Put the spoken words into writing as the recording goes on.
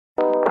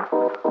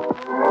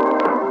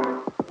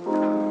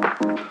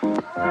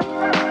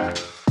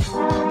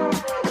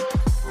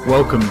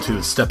Welcome to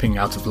the Stepping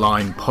Out of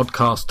Line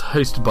podcast,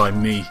 hosted by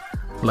me,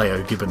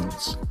 Leo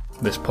Gibbons.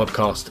 This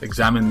podcast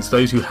examines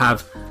those who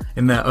have,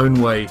 in their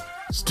own way,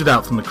 stood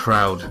out from the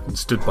crowd and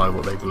stood by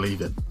what they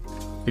believe in.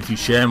 If you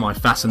share my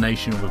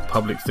fascination with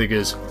public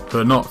figures who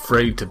are not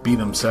afraid to be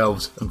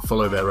themselves and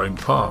follow their own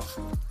path,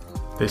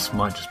 this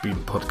might just be the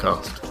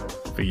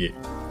podcast for you.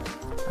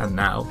 And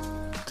now,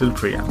 to the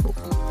preamble.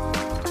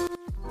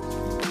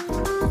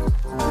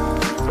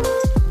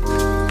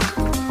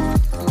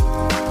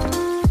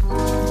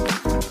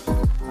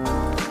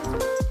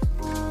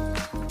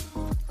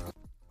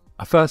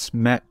 I first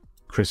met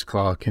Chris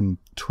Clarke in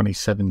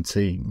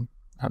 2017.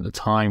 At the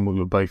time, we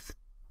were both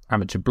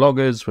amateur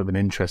bloggers with an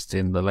interest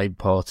in the Labour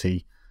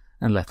Party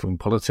and left-wing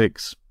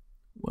politics.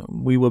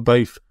 We were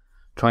both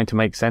trying to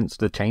make sense of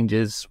the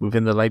changes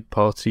within the Labour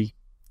Party,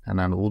 and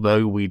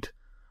although we'd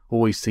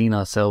always seen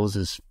ourselves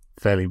as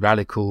fairly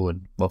radical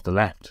and of the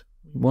left,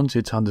 we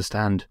wanted to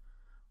understand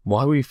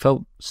why we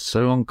felt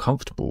so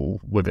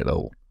uncomfortable with it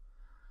all.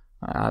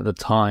 At the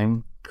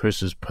time,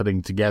 Chris was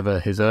putting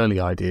together his early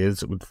ideas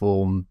that would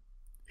form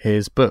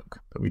his book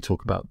that we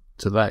talk about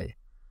today.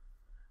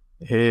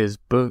 His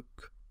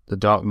book, The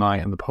Dark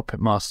Knight and the Puppet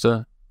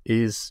Master,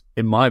 is,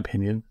 in my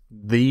opinion,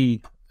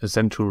 the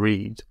essential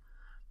read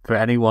for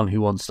anyone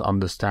who wants to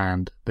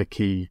understand the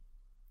key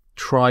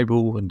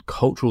tribal and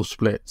cultural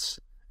splits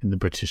in the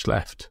British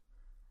left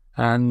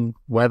and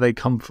where they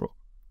come from.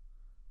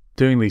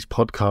 Doing these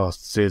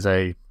podcasts is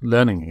a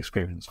learning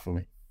experience for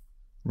me.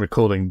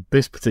 Recording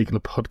this particular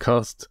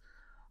podcast,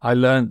 I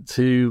learnt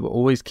to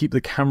always keep the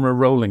camera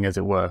rolling, as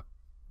it were.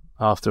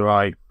 After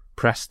I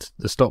pressed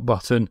the stop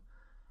button,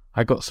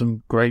 I got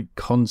some great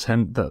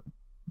content that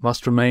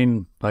must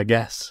remain, I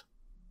guess,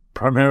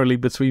 primarily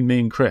between me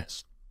and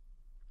Chris.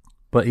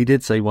 But he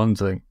did say one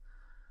thing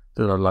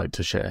that I'd like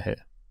to share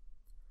here.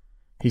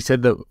 He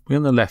said that we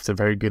on the left are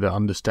very good at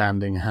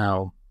understanding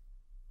how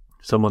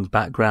someone's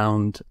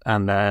background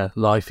and their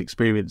life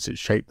experiences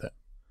shape them.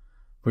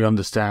 We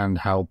understand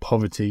how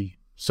poverty,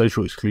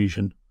 social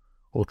exclusion,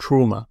 or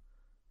trauma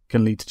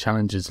can lead to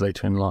challenges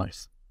later in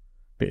life,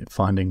 be it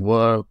finding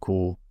work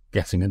or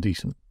getting a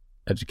decent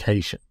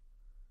education.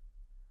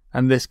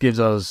 And this gives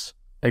us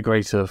a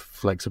greater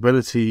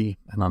flexibility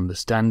and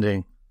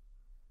understanding,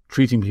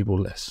 treating people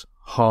less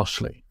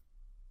harshly.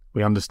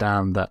 We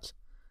understand that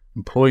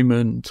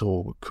employment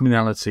or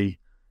criminality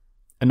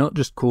are not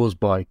just caused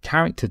by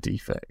character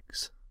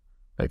defects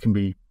that can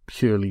be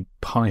purely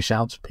punished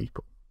out of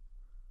people.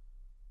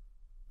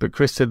 But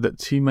Chris said that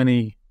too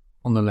many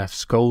on the left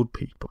scold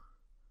people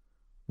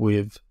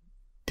with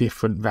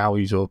different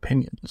values or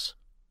opinions.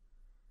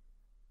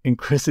 In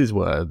Chris's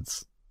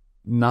words,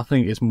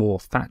 nothing is more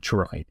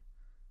Thatcherite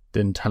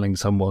than telling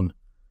someone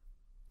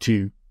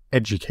to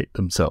educate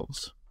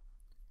themselves.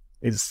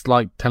 It's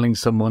like telling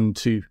someone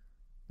to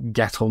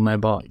get on their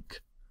bike.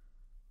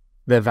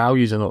 Their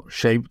values are not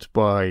shaped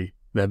by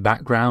their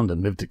background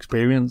and lived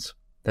experience.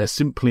 They're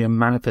simply a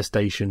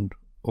manifestation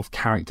of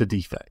character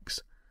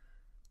defects,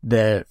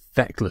 their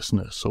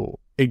fecklessness or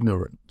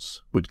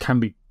ignorance, which can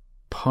be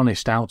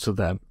punished out of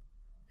them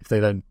if they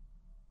don't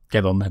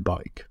get on their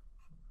bike.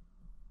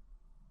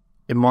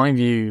 In my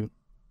view,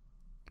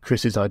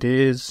 Chris's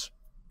ideas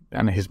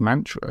and his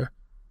mantra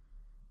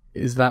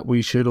is that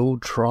we should all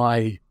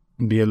try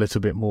and be a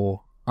little bit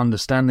more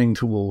understanding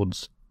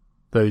towards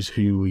those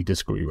who we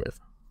disagree with.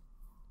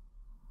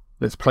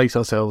 Let's place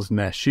ourselves in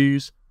their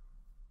shoes,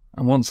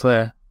 and once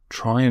there,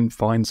 try and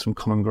find some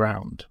common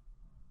ground.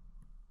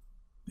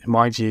 In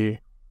my view,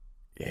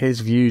 his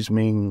views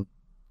mean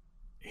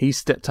he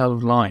stepped out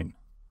of line,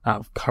 out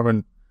of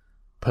current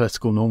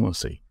political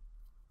normalcy,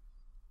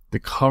 the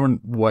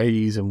current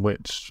ways in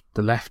which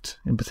the left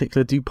in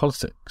particular do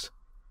politics.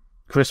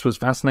 Chris was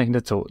fascinating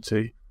to talk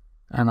to,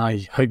 and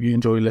I hope you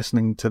enjoy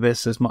listening to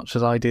this as much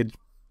as I did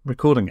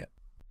recording it.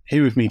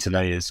 Here with me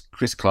today is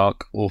Chris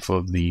Clarke, author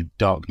of The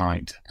Dark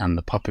Knight and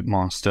the Puppet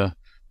Master,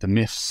 The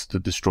Myths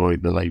That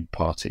Destroyed the Labour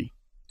Party.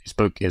 His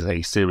book is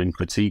a searing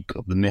critique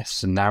of the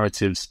myths and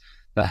narratives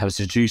that have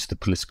seduced the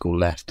political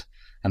left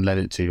and led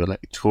it to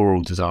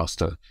electoral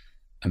disaster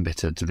and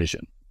bitter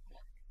division.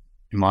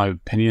 In my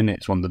opinion,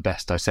 it's one of the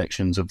best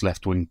dissections of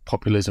left-wing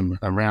populism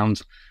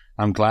around.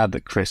 I'm glad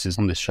that Chris is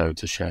on this show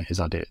to share his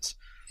ideas.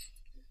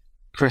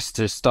 Chris,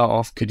 to start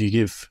off, could you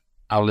give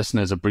our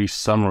listeners a brief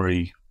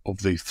summary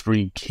of the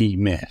three key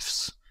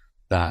myths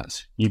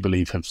that you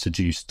believe have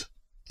seduced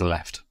the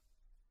left?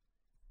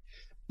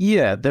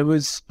 Yeah, there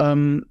was.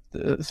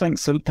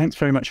 Thanks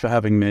very much for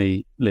having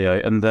me,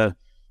 Leo. And the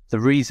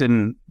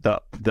reason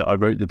that I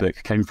wrote the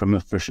book came from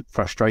a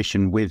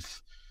frustration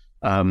with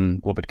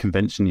what would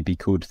conventionally be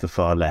called the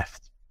far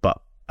left,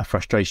 but a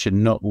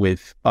frustration not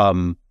with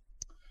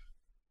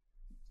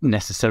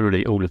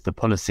necessarily all of the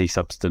policy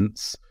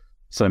substance,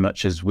 so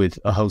much as with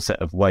a whole set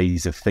of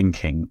ways of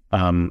thinking.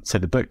 So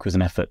the book was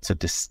an effort to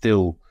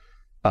distill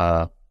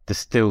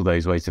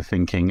those ways of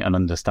thinking and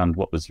understand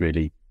what was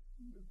really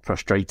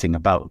frustrating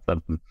about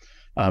them.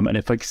 And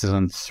it focuses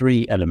on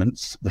three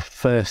elements. The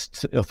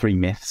first, or three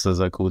myths, as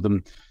I call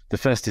them. The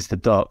first is the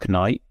Dark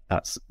Knight.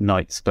 That's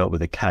knight spelt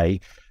with a K,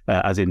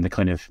 as in the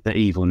kind of the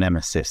evil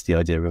nemesis.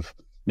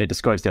 It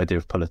describes the idea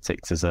of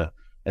politics as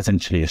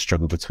essentially a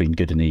struggle between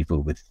good and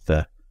evil, with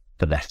the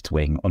left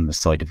wing on the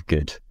side of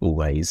good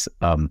always.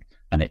 And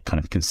it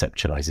kind of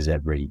conceptualizes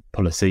every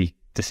policy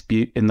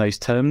dispute in those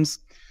terms.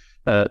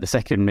 The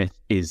second myth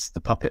is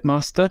the puppet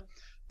master,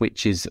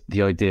 which is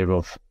the idea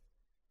of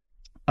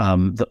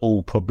that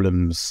all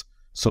problems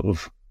sort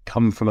of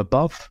come from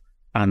above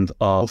and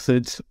are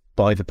authored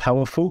by the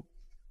powerful.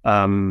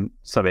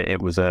 So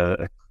it was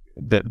the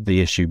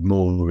issue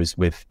more is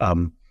with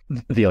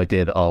the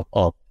idea that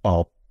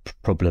our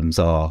problems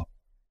are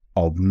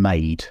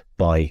made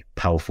by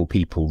powerful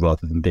people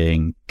rather than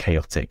being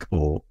chaotic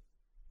or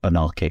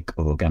anarchic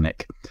or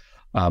organic.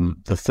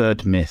 The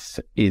third myth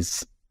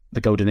is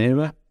the golden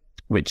era,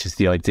 which is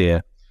the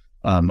idea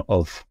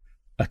of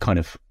a kind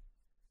of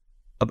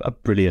a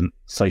brilliant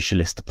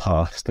socialist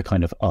past, the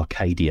kind of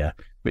Arcadia,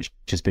 which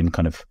has been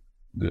kind of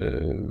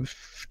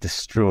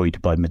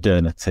destroyed by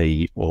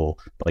modernity or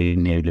by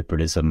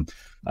neoliberalism,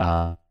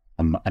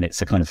 and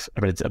it's a kind of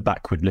a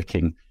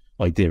backward-looking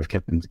idea of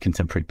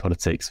contemporary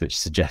politics, which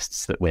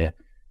suggests that we're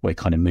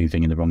kind of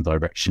moving in the wrong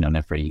direction on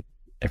every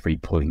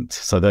point.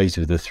 So those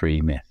are the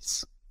three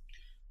myths.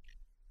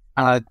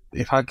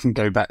 If I can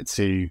go back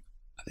to,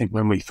 I think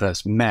when we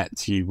first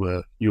met, you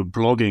were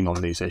blogging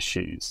on these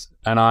issues,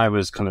 and I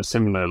was kind of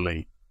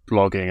similarly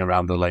blogging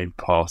around the Labour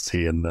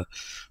Party and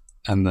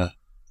the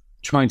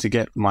trying to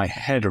get my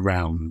head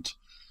around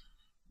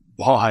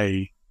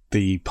why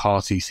the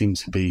party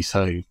seems to be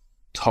so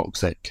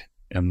toxic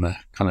in the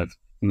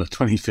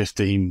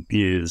 2015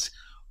 years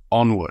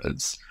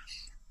onwards.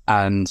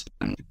 And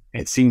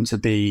it seemed to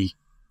be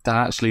that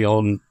actually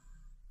on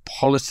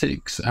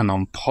politics and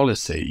on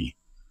policy,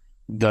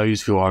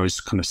 those who I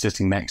was kind of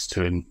sitting next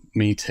to in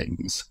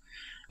meetings,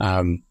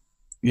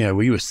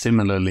 we were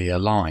similarly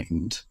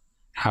aligned.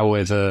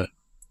 However,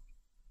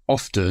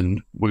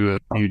 often we were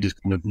viewed as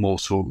kind of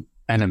mortal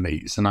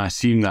enemies, and I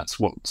assume that's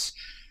what's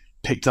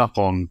picked up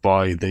on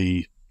by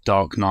the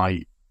Dark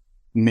Knight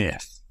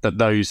myth, that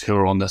those who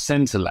are on the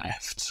centre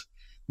left,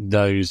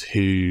 those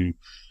who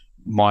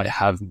might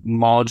have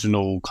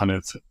marginal kind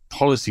of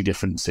policy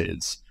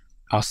differences,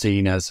 are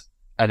seen as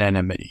an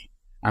enemy.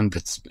 And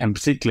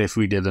particularly if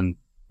we didn't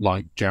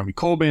like Jeremy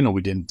Corbyn or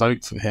we didn't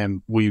vote for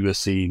him, we were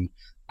seen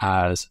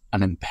as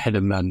an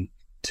impediment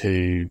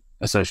to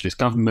a socialist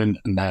government,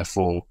 and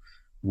therefore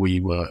we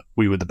were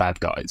the bad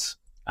guys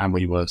and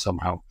we were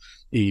somehow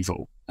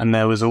evil. And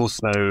there was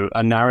also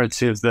a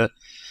narrative that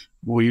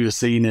we were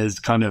seen as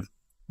kind of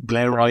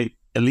Blairite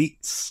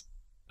elites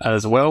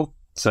as well.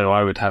 So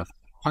I would have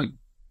quite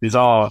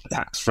bizarre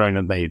attacks thrown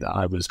at me that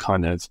I was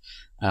kind of,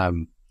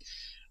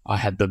 I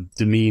had the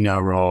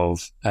demeanour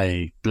of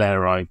a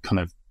Blairite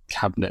kind of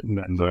cabinet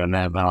member, and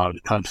then I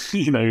would kind of,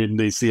 in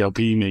the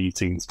CLP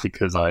meetings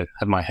because I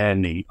had my hair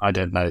neat. I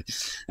don't know.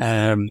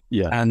 And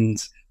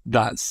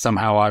that's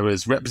somehow I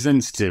was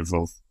representative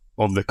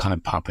of the kind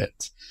of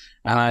puppet.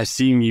 And I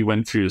assume you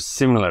went through a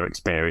similar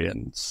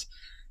experience.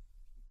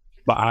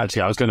 But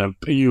actually, I'm going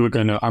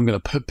to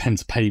put pen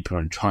to paper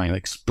and try and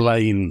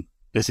explain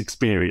this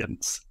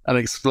experience and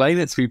explain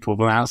it to people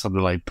from outside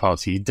the Labour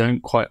Party who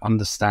don't quite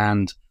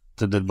understand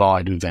the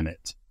divide within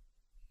it.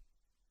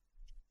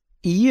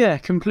 Yeah,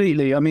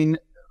 completely. I mean,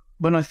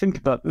 when I think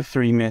about the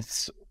three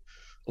myths,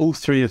 all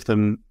three of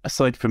them,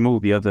 aside from all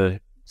the other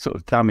sort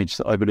of damage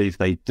that I believe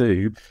they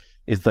do,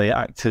 is they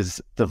act as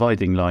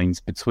dividing lines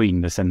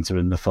between the centre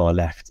and the far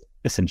left,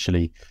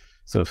 essentially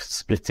sort of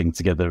splitting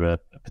together a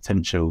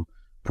potential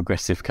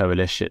progressive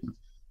coalition.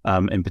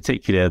 In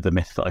particular, the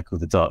myth that I call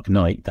the Dark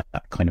Knight,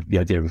 that kind of the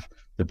idea of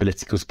the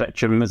political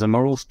spectrum as a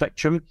moral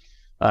spectrum,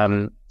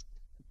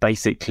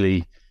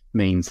 basically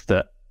means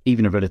that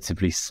even a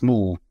relatively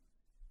small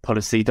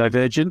policy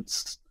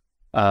divergence,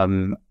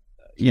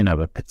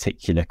 a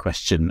particular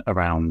question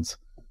around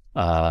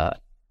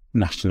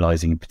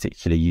nationalising a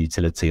particular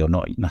utility or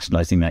not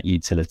nationalising that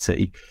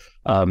utility,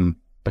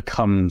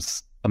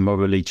 becomes a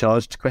morally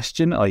charged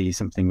question, i.e.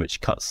 something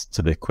which cuts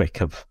to the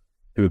quick of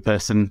who a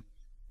person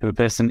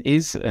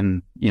is,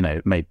 and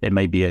it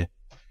may be a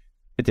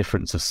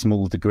difference of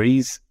small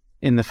degrees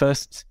in the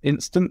first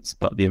instance,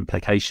 but the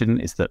implication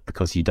is that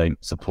because you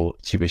don't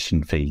support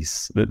tuition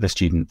fees, the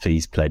student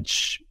fees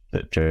pledge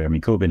that Jeremy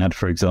Corbyn had,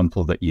 for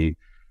example, that you're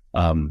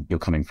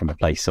coming from a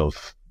place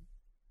of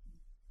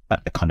a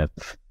kind of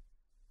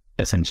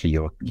essentially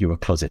you're a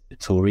closet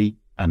Tory,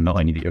 and not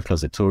only that you're a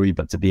closet Tory,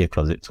 but to be a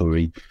closet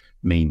Tory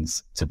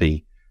means to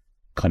be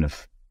kind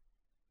of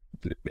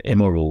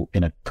immoral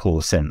in a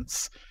core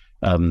sense.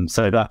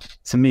 So that,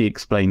 to me,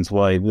 explains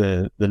why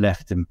the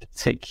left in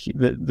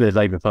particular, the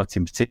Labour Party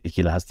in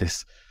particular, has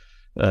this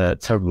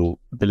terrible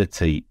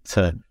ability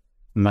to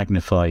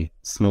magnify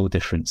small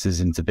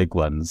differences into big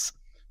ones,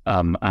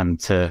 and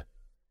to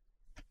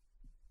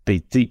be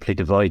deeply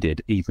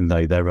divided, even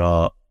though there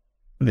are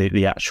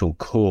the actual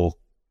core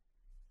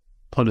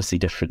policy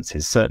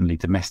differences, certainly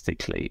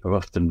domestically, are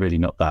often really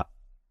not that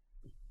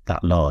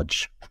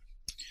large.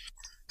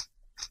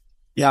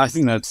 Yeah, I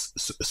think that's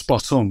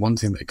spot on. One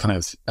thing that kind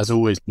of has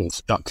always been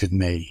stuck with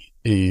me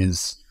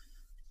is,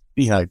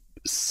 you know,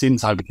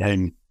 since I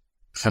became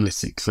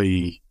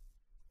politically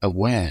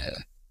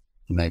aware,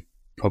 you know,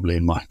 probably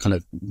in my kind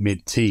of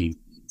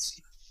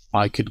mid-teens,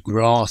 I could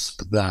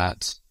grasp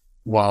that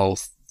while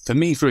for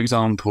me, for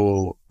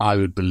example, I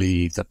would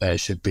believe that there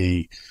should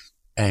be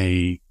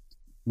a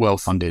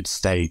well-funded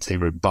state, a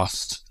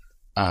robust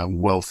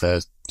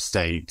welfare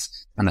state,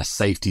 and a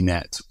safety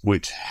net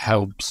which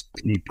helps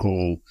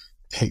people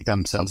pick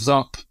themselves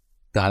up,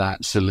 that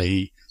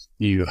actually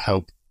you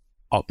help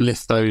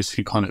uplift those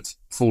who kind of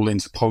fall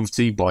into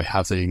poverty by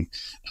having,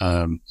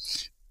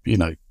 you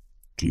know,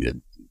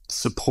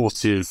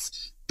 supportive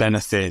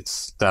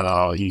benefits that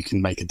are you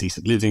can make a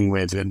decent living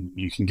with, and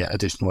you can get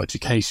additional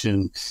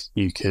education,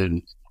 you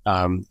can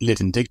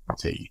live in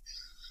dignity.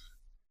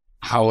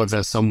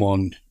 However,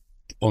 someone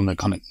on the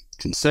kind of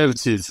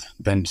conservative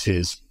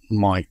benches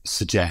might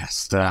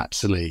suggest that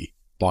actually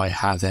by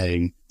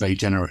having very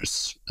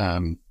generous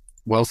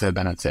welfare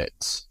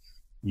benefits,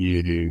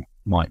 you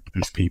might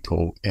push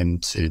people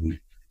into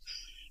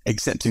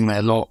accepting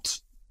their lot,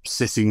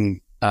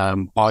 sitting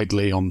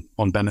idly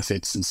on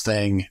benefits and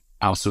staying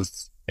out of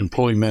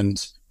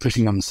employment,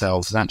 pushing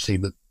themselves. And actually,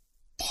 the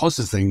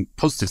positive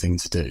thing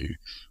to do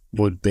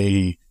would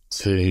be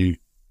to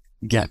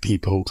get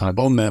people kind of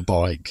on their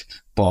bike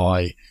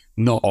by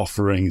not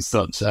offering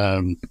such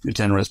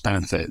generous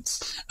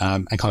benefits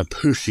and kind of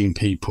pushing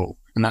people.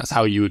 And that's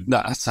how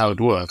it'd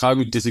work. I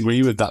would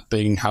disagree with that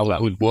being how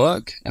that would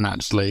work. And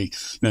actually,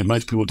 you know,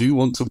 most people do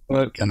want to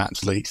work. And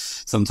actually,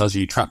 sometimes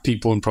you trap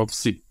people in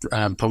poverty.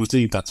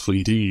 That's what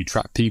you do. You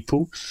trap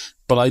people.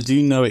 But I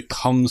do know it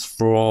comes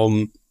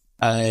from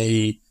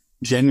a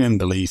genuine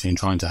belief in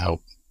trying to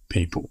help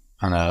people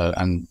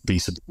and be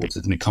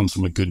supported. And it comes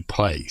from a good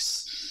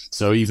place.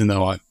 So even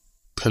though I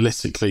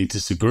politically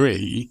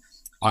disagree,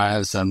 I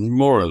understand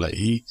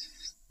morally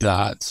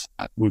that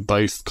we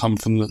both come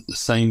from the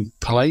same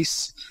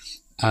place.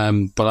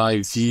 But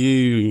I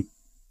view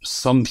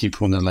some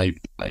people in the Labour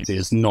Party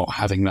as not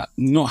having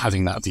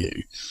that view.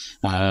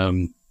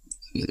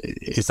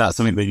 Is that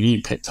something that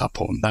you picked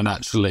up on? That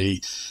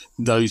actually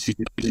those who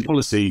do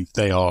policy,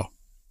 they are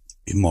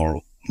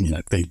immoral. You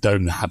know, they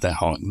don't have their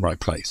heart in the right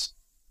place.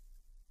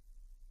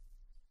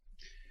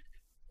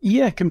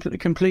 Yeah,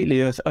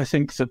 completely. I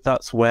think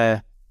that's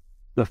where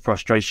the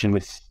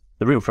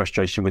real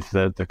frustration with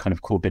the kind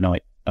of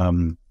Corbynite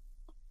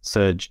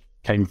surge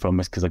came from,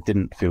 is because I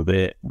didn't feel that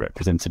it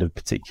represented a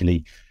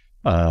particularly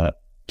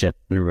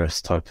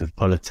generous type of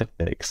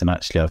politics. And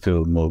actually, I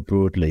feel more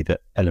broadly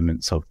that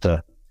elements of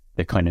the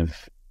kind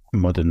of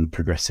modern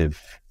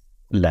progressive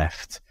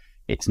left,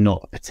 it's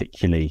not a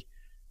particularly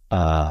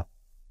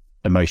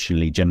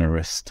emotionally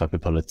generous type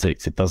of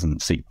politics. It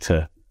doesn't seek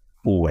to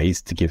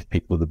always to give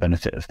people the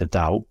benefit of the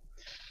doubt,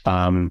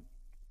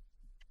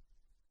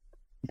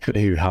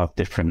 who have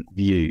different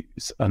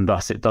views, and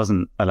thus it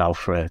doesn't allow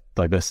for a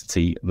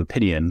diversity of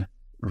opinion,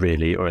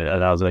 really, or it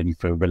allows only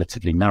for a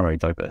relatively narrow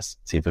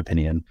diversity of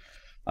opinion.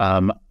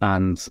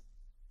 And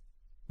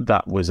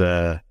that was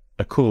a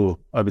core,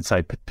 I would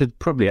say,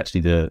 probably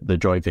actually the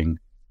driving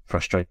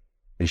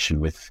frustration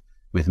with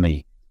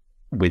me,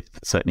 with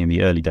certainly in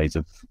the early days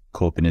of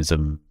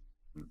Corbynism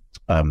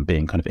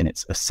being kind of in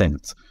its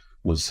ascent,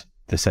 was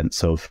the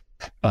sense of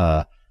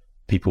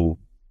people,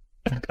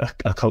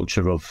 a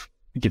culture of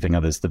giving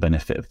others the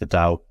benefit of the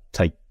doubt,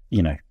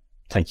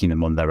 taking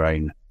them on their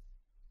own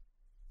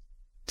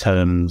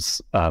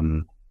terms.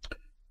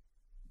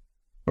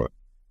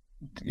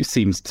 It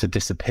seems to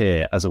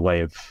disappear as a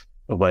way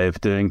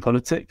of doing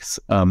politics,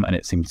 and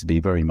it seems to be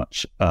very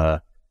much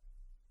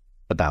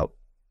about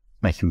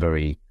making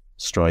very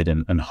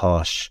strident and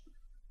harsh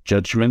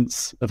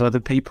judgments of other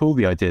people.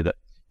 The idea that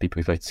people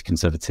who voted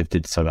Conservative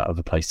did so out of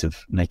a place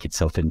of naked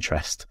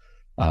self-interest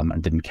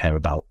and didn't care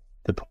about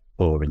the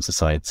poor in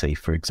society,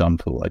 for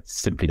example, I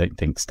simply don't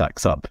think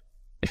stacks up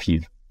if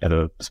you've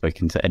ever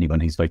spoken to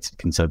anyone who's voted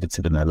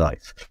Conservative in their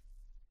life.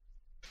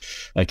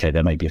 Okay,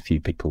 there may be a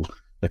few people,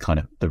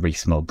 the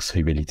Rees-Moggs,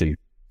 who really do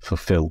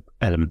fulfill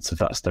elements of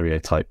that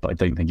stereotype, but I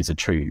don't think it's a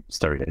true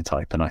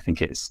stereotype, and I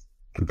think it's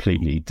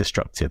completely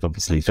destructive,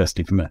 obviously,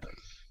 firstly from a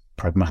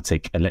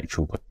pragmatic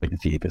electoral point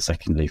of view, but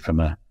secondly from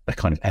a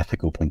kind of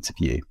ethical point of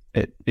view.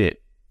 It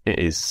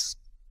is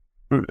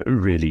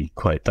really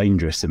quite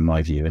dangerous in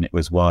my view, and it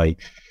was why,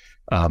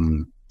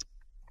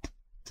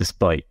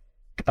 despite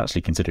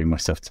actually considering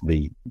myself to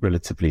be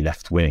relatively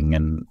left-wing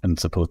and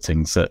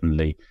supporting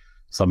certainly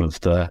some of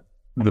the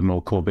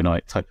more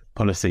Corbynite type of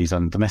policies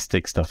and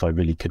domestic stuff, I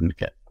really couldn't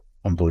get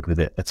on board with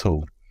it at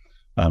all.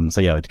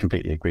 So yeah, I'd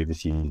completely agree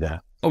with you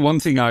there. One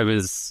thing I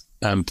was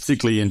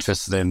particularly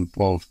interested in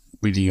while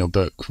reading your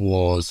book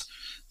was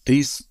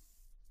these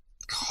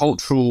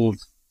cultural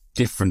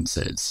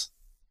differences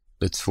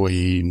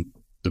between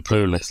the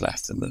pluralist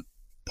left and the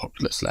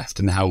populist left,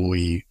 and how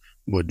we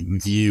would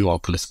view our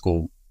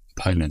political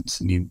opponents.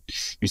 And you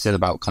said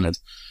about kind of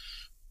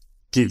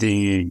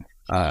giving,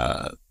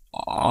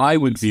 I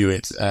would view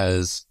it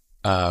as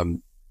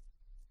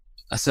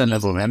a certain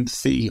level of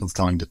empathy, of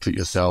trying to put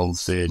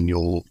yourselves in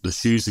the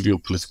shoes of your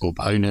political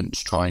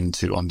opponents, trying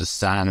to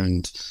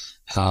understand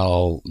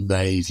how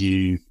they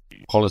view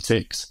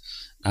politics,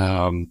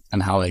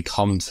 and how they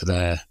come to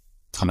their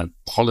kind of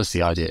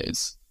policy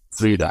ideas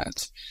through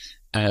that.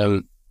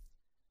 And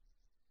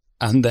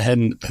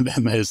then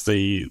there's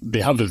the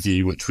other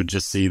view, which would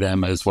just see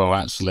them as, well,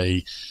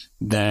 actually,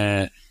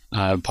 their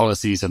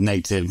policies have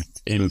negative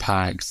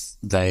impacts.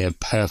 They have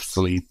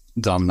purposefully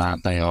done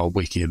that. They are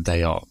wicked.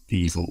 They are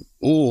evil,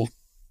 or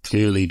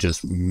clearly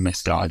just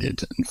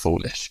misguided and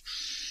foolish.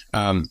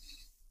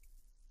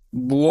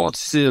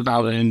 What's it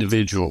about an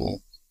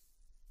individual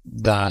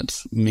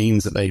that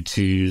means that they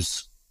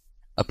choose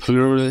a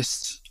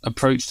pluralist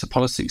approach to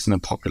politics and a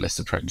populist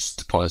approach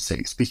to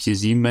politics?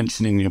 Because you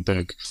mentioned in your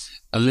book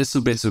a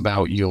little bit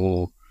about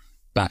your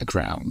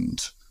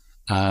background,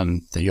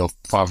 that your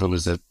father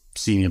was a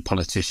senior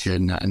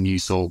politician, and you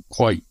saw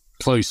quite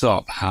close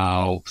up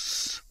how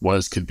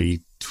words could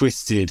be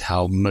twisted,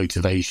 how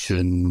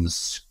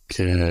motivations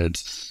could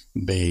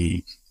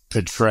be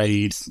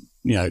portrayed,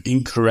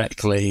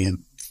 incorrectly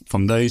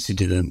from those who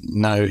didn't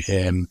know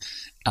him,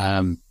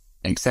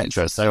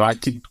 etc. So I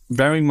could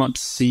very much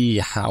see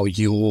how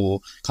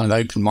your kind of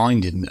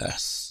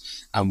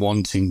open-mindedness and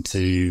wanting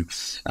to,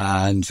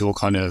 and your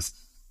kind of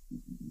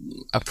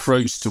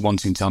approach to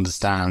wanting to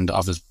understand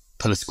others'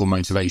 political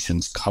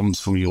motivations comes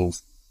from your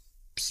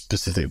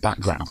specific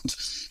background.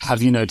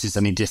 Have you noticed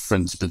any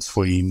difference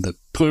between the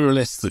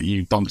pluralists that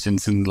you bumped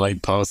into in the Labour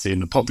Party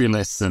and the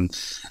populists, and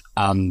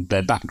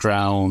their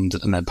background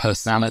and their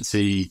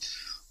personality?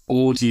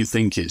 Or do you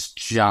think it's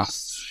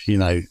just,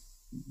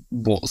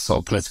 what sort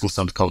of political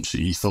subculture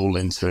you fall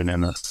into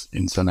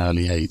into an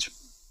early age?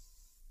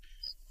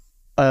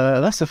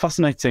 That's a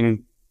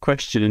fascinating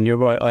question, and you're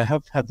right. I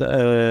have had,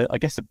 I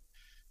guess,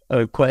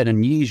 quite an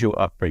unusual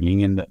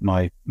upbringing in that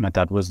my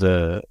dad was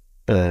a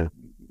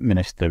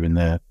minister in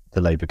the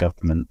Labour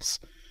governments,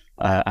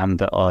 and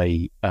that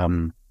I,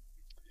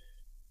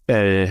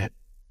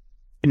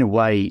 in a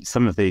way,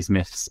 some of these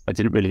myths, I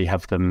didn't really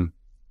have them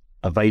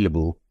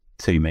available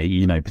to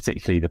me,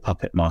 particularly the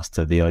puppet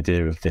master, the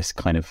idea of this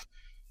kind of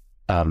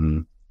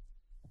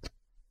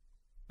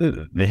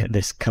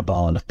this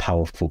cabal of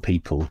powerful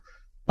people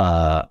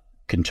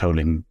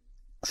controlling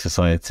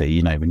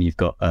society. When you've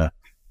got a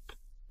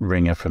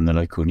ringer from the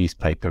local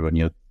newspaper on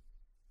your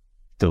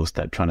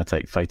doorstep trying to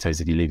take photos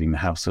of you leaving the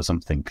house or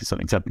something because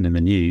something's happened in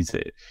the news,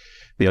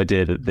 the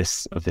idea that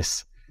this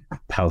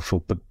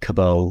powerful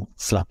cabal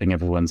slapping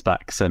everyone's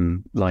backs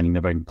and lining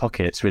their own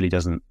pockets really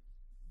doesn't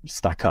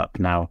stack up.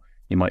 Now,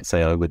 you might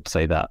say I would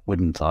say that,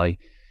 wouldn't I?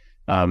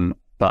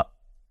 But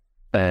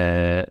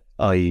I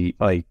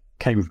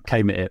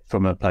came at it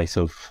from a place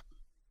of,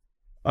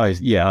 I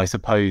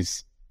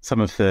suppose some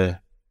of the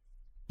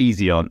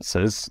easy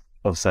answers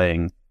of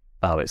saying,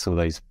 oh, it's all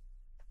those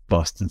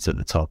bastards at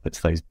the top,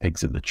 it's those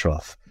pigs at the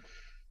trough.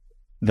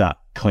 That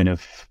kind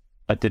of,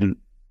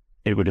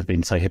 it would have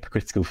been so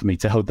hypocritical for me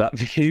to hold that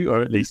view,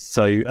 or at least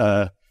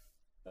so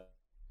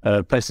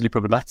personally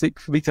problematic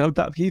for me to hold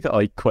that view, that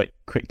I quite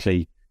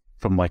quickly,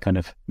 from my kind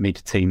of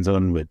mid-teens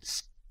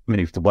onwards,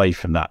 moved away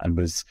from that and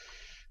was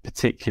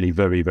particularly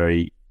very,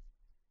 very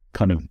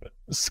kind of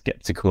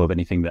skeptical of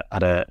anything that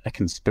had a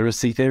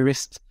conspiracy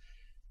theorist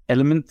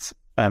element,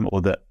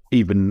 or that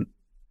even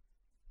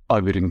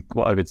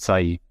what I would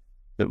say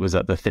that was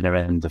at the thinner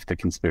end of the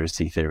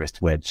conspiracy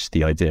theorist wedge,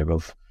 the idea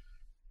of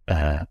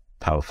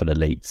powerful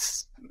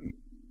elites,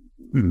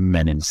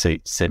 men in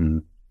suits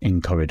in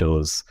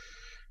corridors,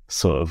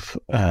 sort of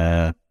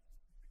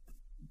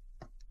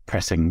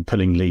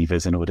pulling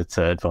levers in order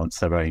to advance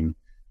their own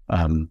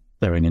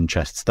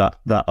interests. That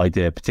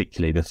idea,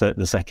 particularly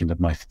the second of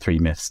my three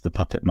myths, the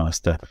puppet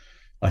master,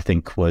 I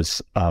think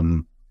was I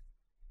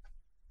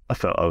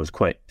felt I was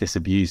quite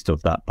disabused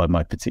of that by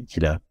my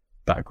particular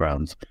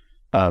background.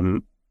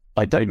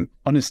 I don't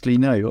honestly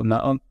know on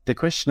that. On the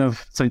question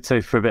of so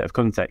for a bit of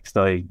context,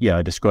 I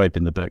described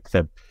in the book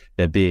there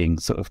being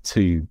sort of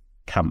two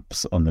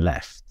camps on the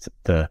left: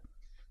 the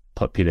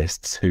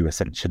populists, who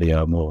essentially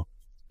are more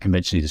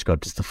conventionally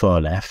described as the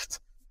far left,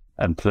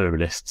 and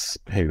pluralists,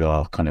 who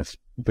are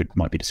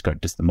might be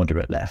described as the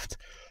moderate left.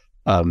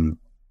 And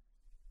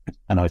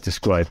I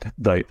describe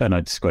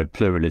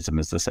pluralism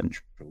as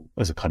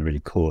a kind of really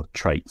core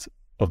trait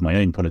of my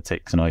own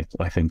politics, and I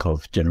think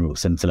of general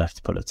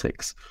centre-left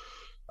politics.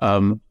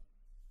 And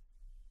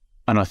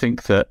I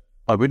think that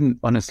I wouldn't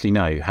honestly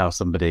know how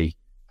somebody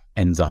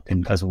ends up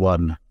as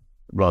one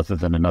rather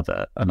than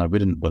another, and I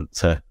wouldn't want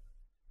to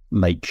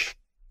make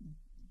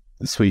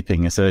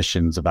sweeping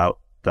assertions about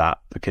that,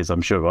 because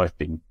I'm sure I've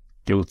been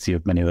guilty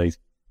of many of those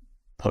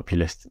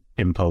populist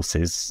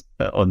impulses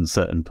on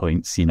certain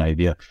points.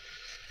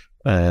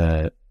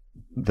 The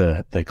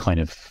kind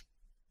of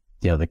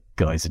the other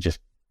guys are just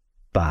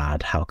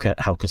bad. How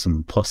could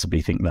someone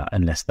possibly think that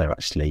unless they're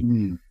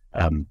actually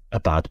a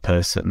bad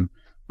person?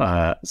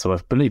 So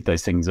I've believed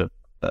those things at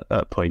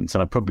points,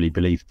 and I probably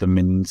believed them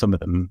in some of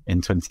them in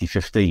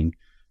 2015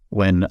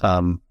 when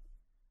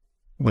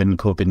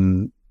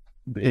Corbyn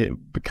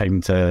it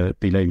became to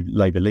be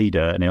Labour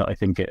leader. And I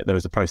think there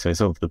was a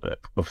process of the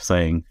book of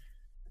saying,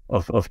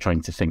 of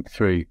trying to think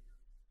through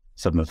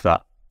some of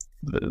that,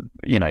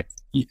 you know,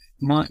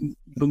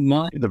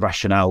 the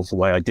rationale for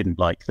why I didn't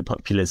like the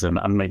populism,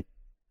 and maybe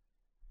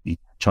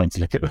trying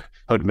to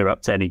hold a mirror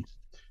up to any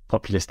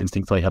populist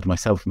instincts I had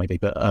myself, maybe.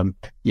 But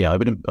yeah, I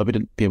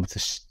wouldn't be able to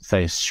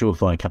say a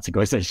surefire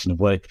categorization of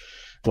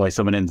why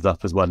someone ends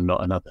up as one,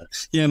 not another.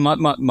 Yeah,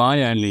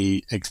 my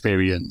only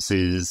experience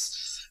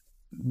is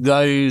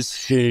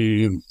those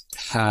who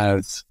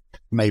have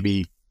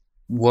maybe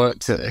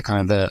worked at a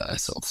kind of a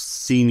sort of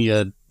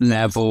senior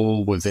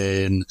level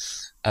within,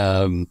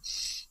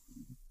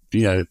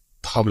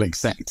 public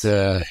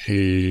sector,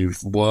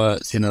 who've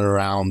worked in and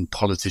around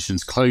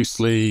politicians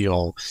closely,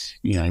 or,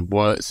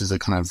 worked as a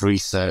kind of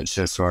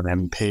researcher for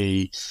an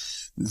MP.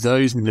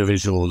 Those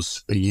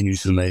individuals are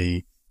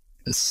usually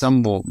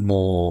somewhat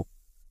more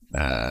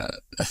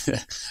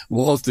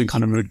will often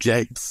kind of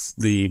rejects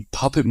the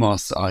puppet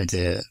master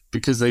idea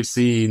because they've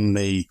seen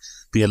the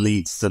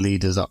elites, the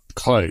leaders up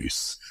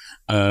close,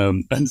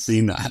 and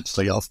seen that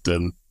actually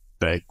often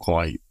they're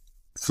quite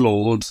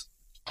flawed,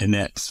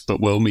 inept, but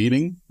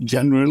well-meaning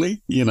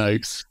generally.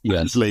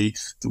 Actually,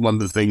 one of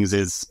the things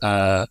is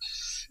I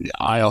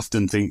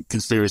often think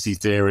conspiracy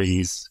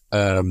theories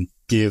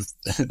give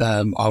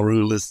our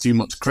rulers too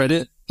much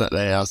credit, that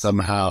they are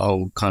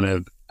somehow kind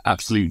of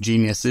absolute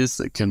geniuses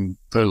that can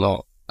pull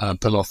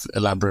off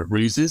elaborate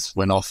ruses,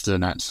 when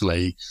often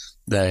actually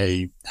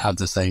they have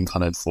the same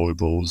kind of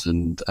foibles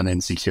and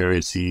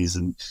insecurities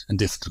and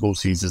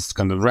difficulties as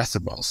kind of the rest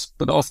of us.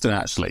 But often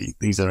actually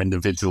these are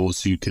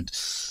individuals who could,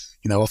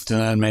 often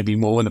earn maybe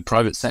more in the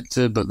private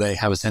sector, but they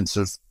have a sense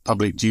of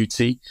public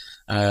duty.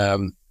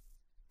 And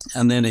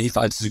then if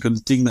I just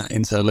could dig that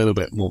into a little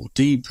bit more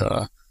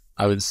deeper,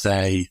 I would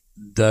say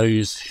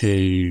those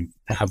who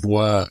have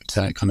worked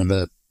at kind of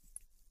a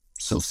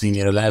sort of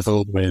senior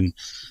level in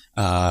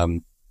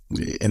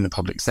the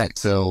public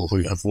sector, or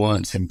who have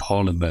worked in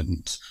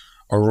Parliament,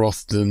 are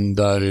often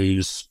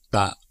those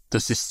that the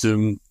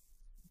system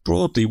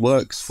broadly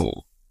works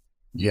for.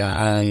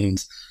 Yeah,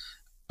 and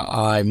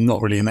I'm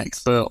not really an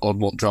expert on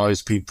what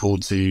drives people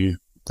to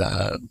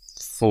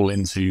fall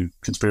into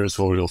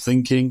conspiratorial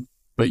thinking,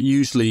 but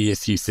usually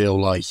if you feel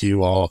like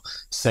you are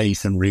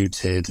safe and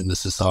rooted in the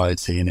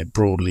society and it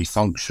broadly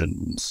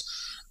functions,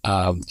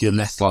 you're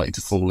less likely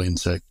to fall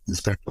into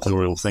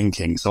conspiratorial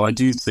thinking. So I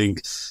do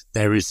think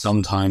there is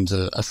sometimes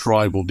a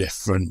tribal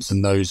difference,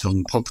 and those on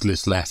the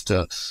populist left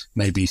are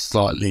maybe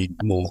slightly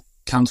more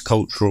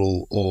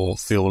countercultural, or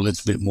feel a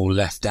little bit more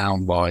let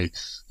down by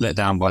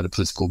the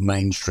political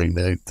mainstream.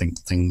 They don't think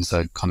things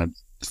are kind of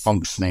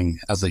functioning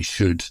as they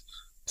should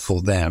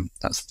for them.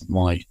 That's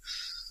kind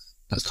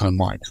of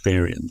my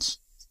experience.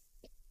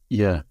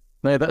 Yeah,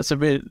 no, that's a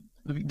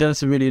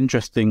really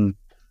interesting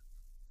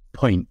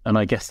point, and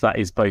I guess that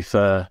is both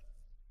a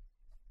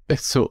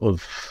sort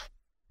of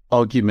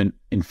argument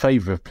in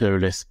favour of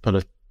pluralist,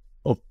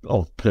 or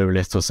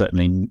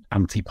certainly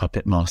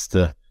anti-puppet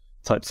master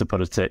types of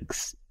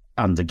politics,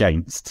 and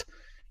against,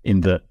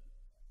 in that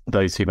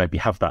those who maybe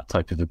have that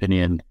type of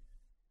opinion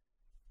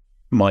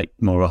might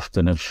more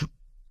often have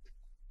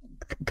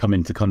come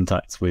into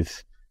contact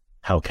with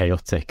how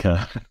chaotic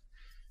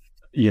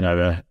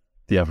the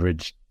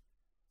average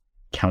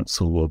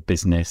council or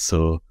business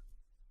or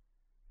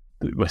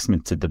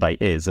Westminster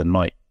debate is, and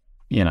might,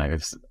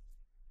 and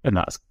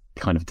that's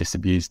kind of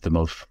disabused them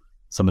of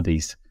some of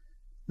these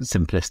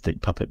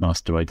simplistic puppet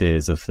master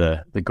ideas of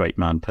the great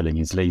man pulling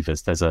his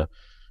levers. There's a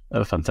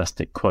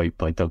fantastic quote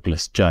by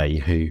Douglas J,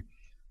 who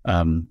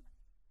I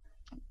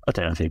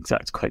don't have the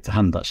exact quote to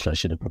hand, actually. I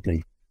should have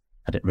probably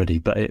had it ready,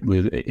 but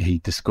he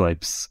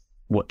describes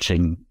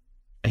watching.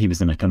 He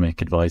was an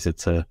economic advisor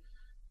to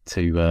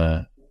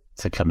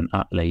Clement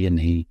Attlee, and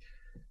he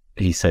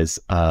says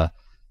that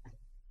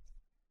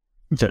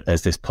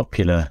there's this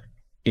popular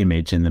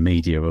image in the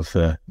media of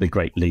the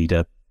great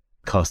leader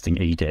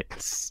casting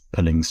edicts,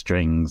 pulling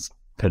strings,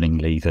 pulling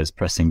levers,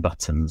 pressing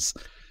buttons,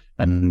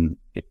 and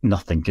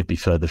nothing could be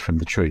further from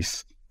the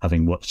truth,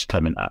 having watched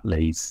Clement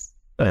Attlee's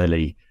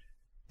early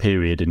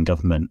period in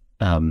government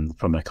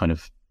from a kind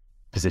of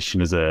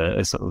position as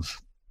a sort of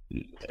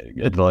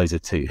advisor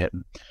to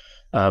him.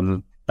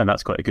 And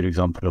that's quite a good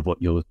example of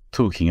what you're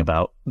talking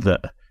about,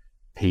 that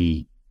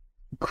he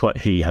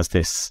has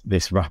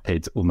this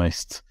rapid,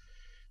 almost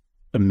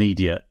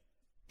immediate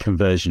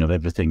conversion of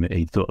everything that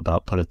he thought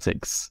about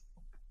politics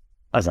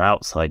as an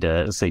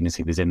outsider, as soon as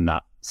he was in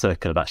that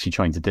circle of actually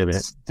trying to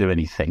do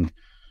anything,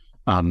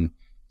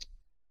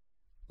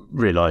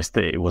 realised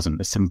that it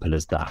wasn't as simple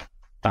as that.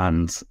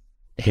 And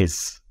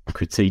his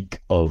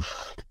critique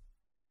of,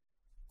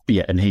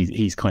 and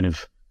he's kind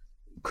of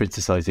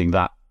criticising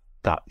that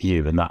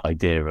view and that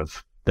idea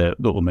of the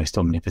almost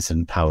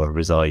omnipotent power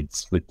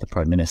resides with the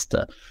Prime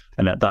Minister.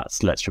 And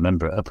that's, let's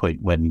remember, at a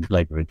point when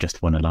Labour had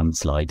just won a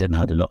landslide and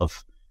had a lot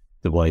of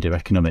the wider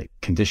economic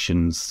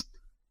conditions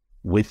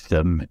with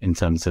them, in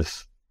terms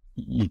of,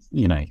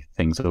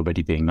 things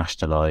already being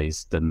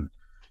nationalised and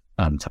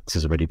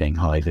taxes already being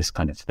high, this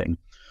kind of thing.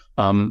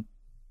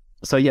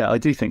 So yeah, I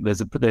do think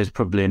there's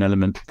probably an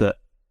element that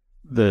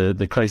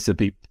the closer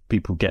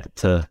people get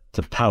to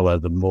power,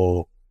 the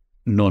more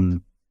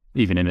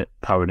even in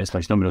power in its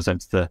most nominal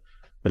sense, the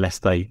less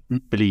they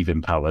believe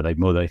in power, the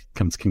more they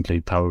come to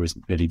conclude power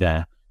isn't really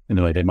there in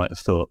the way they might have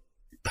thought.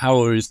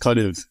 Power is kind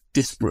of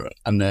disparate,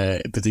 and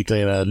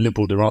particularly in a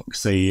liberal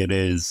democracy, it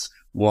is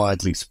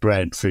widely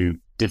spread through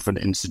different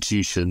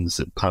institutions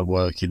that kind of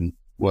work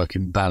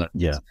in balance.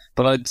 Yeah,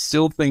 but I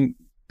still think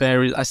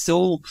I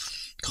still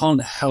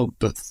can't help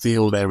but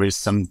feel there is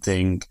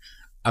something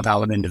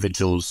about an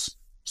individual's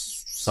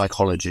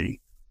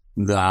psychology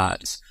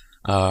that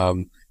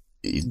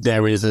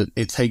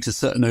it takes a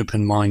certain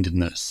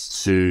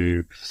open-mindedness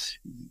to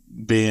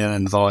be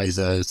an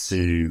advisor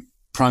to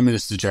Prime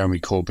Minister Jeremy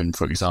Corbyn,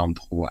 for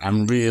example,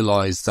 and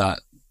realise that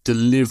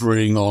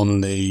delivering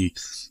on the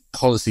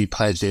policy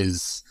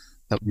pledges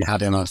that we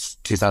had in our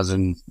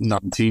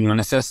 2019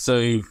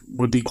 manifesto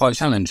would be quite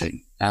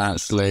challenging. And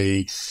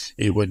actually,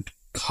 it would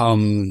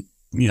come,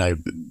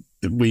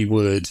 we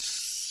would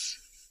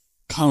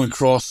come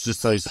across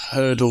just those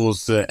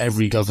hurdles that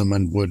every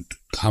government would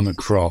come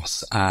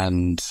across.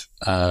 And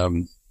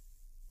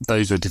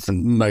those are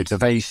different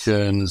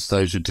motivations,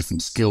 those are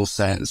different skill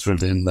sets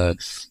within the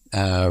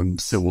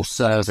civil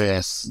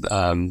service,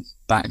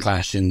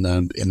 backlash in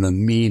the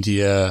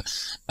media,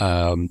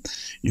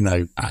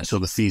 actual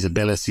the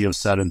feasibility of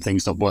certain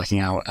things not working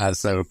out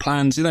as they were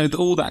planned,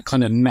 all that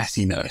kind of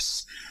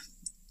messiness.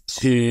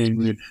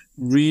 To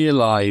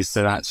realise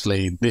that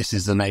actually this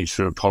is the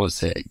nature of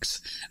politics,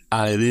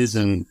 and it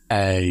isn't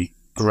a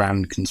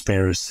grand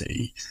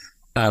conspiracy.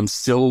 It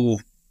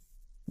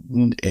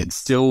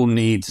still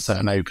needs a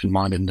certain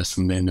open-mindedness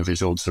from the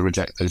individual to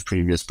reject those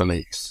previous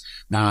beliefs.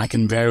 Now, I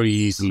can very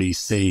easily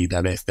see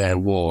that if there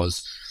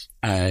was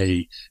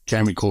a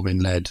Jeremy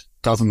Corbyn-led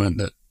government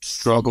that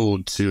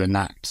struggled to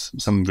enact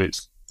some of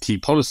its key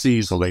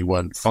policies, or they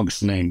weren't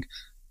functioning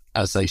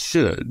as they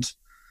should,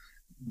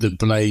 the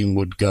blame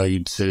would go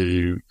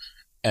to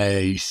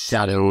a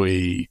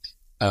shadowy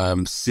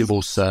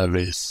civil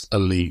service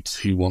elite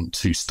who want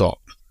to stop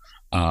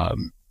a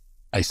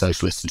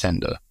socialist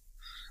agenda,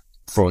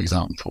 for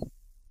example.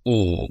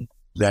 Or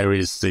there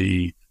is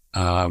the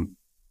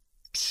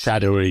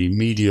shadowy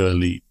media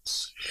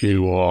elites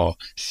who are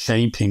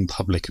shaping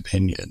public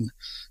opinion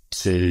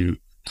to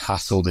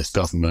hassle this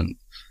government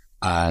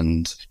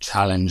and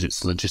challenge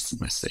its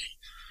legitimacy,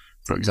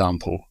 for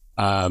example.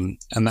 And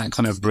that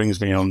kind of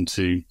brings me on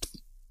to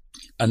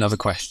another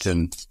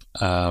question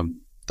that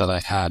I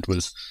had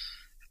was,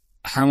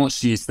 how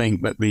much do you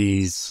think that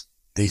these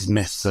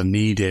myths are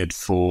needed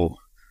for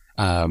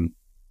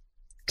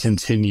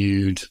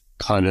continued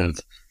kind of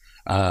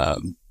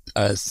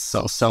a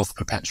sort of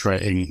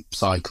self-perpetuating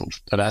cycle?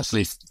 That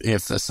actually,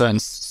 if a certain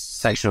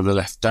section of the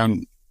left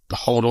don't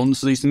hold on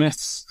to these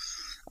myths,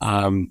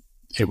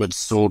 it would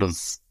sort of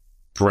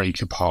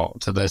break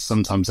apart. So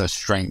sometimes their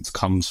strength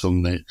comes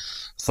from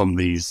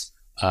these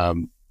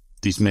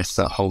myths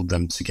that hold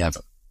them together.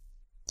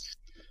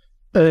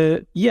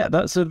 Yeah,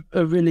 that's a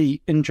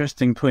really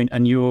interesting point.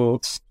 And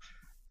your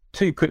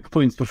 2 quick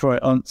points before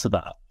I answer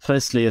that.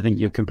 Firstly, I think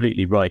you're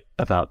completely right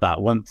about that.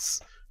 Once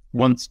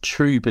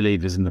true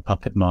believers in the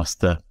puppet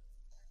master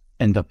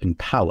end up in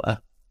power,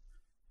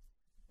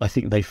 I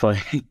think they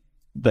find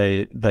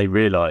they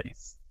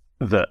realise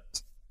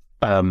that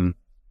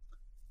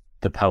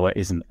the power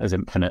isn't as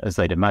infinite as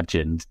they'd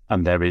imagined,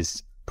 and there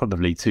is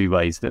probably 2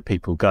 ways that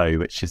people go,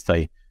 which is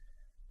they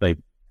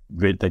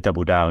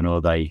double down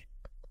or they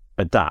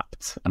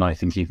adapt. And I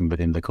think even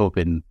within the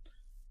Corbyn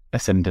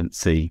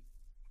ascendancy,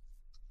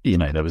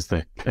 there was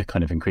a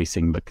kind of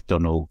increasing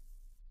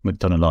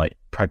McDonnellite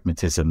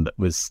pragmatism that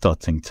was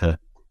starting to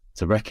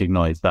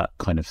recognise that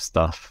kind of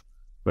stuff,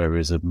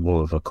 whereas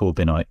more of a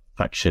Corbynite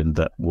faction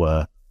that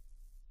were,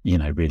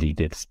 really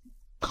did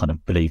kind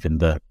of believe in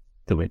the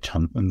witch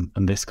hunt and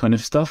this kind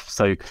of stuff.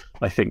 So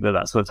I think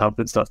that's what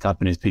starts to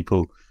happen is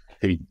people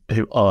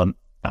who aren't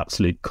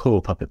absolute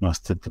core puppet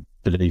master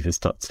believers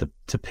start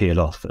to peel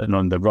off. And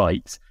on the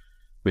right,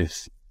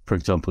 with, for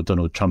example,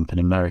 Donald Trump in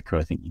America,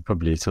 I think you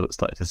probably sort of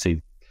started to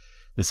see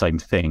the same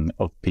thing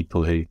of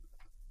people who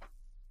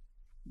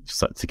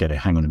start to go,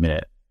 hang on a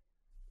minute,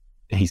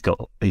 he's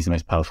the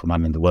most powerful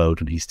man in the world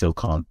and he still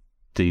can't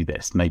do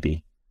this.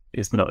 Maybe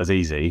it's not as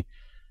easy.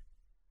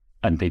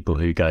 And people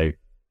who go,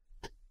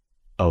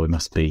 oh, it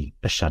must be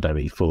a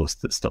shadowy force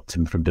that stopped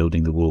him from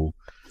building the wall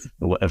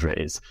or whatever it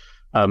is.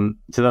 So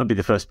that would be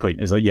the first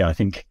point is, I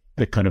think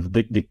the kind of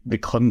the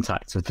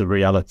contact with the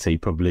reality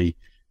probably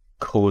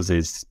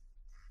causes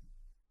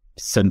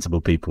sensible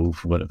people,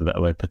 for want of a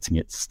better way of putting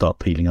it, to start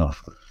peeling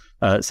off.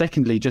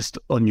 Secondly, just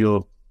on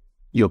your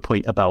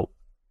point about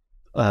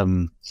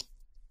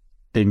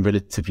being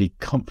relatively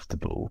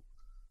comfortable,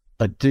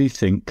 I do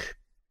think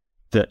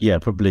that,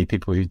 probably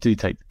people who do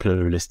take the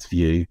pluralist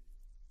view,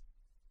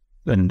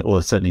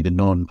 or certainly the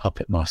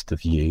non-puppet master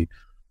view,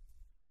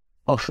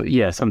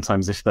 often,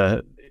 sometimes if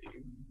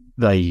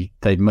they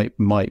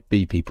might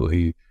be people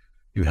who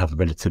have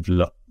relative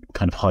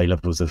kind of high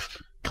levels of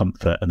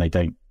comfort, and they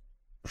don't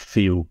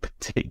feel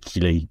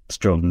particularly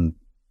strong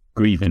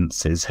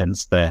grievances,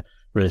 hence they're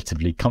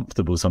relatively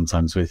comfortable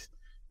sometimes with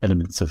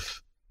elements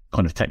of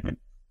kind of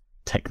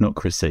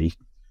technocracy,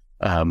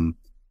 and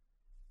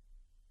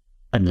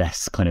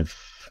less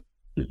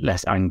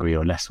angry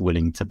or less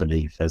willing to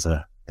believe there's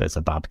a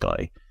bad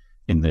guy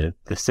in the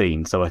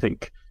scene. So I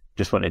think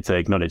just wanted to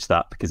acknowledge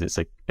that, because it's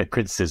a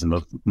criticism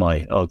of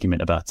my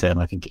argument about it, and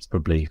I think it's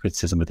probably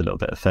criticism with a little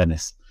bit of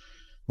fairness,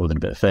 more than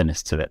a bit of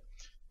fairness to it.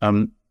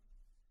 And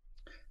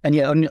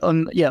yeah,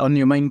 on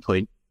your main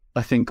point,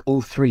 I think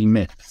all three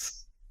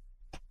myths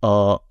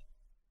are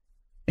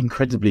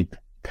incredibly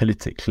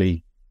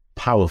politically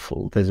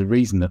powerful. There's a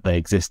reason that they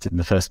exist in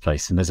the first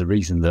place, and there's a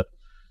reason that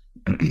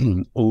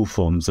all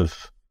forms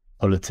of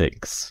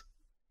politics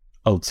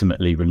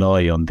ultimately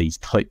rely on these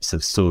types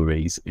of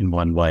stories in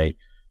one way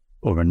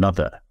or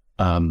another.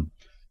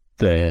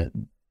 They're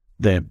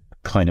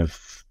kind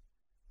of,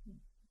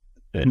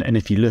 and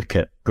if you look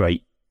at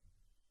great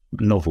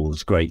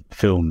novels, great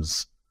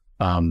films,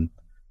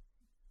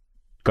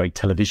 great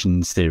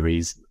television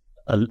series,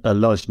 a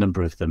large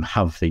number of them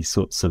have these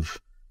sorts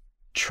of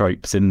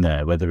tropes in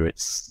there, whether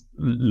it's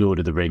Lord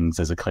of the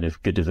Rings as a kind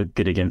of good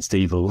against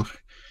evil,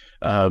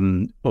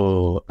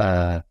 or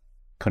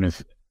kind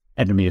of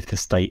enemy of the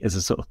state as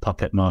a sort of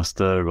puppet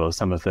master, or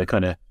some of the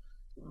kind of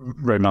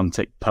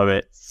romantic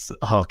poets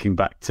harking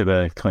back to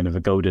the kind of a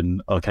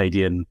golden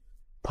Arcadian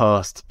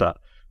past. But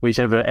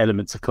whichever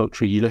elements of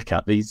culture you look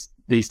at, these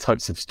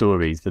types of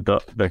stories,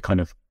 the kind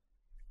of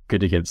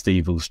good against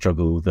evil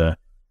struggle, the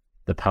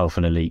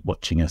powerful elite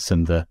watching us,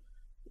 and the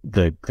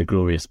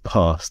glorious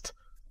past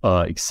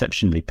are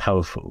exceptionally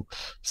powerful.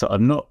 So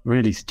I'm not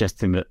really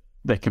suggesting that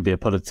there can be a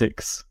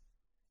politics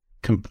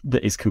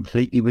that is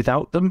completely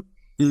without them.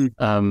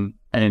 And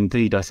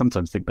indeed, I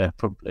sometimes think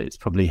it's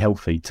probably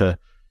healthy to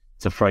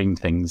frame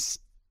things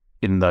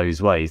in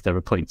those ways. There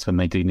are points when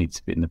they do need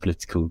to be in the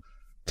political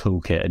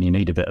toolkit, and you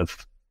need a bit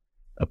of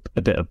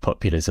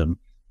populism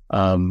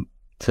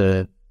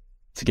to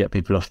get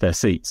people off their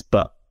seats.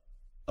 But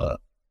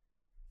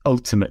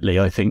ultimately,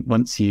 I think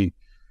once you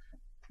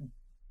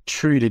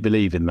truly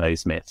believe in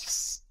those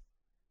myths,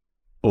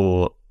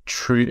 or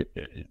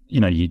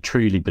you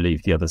truly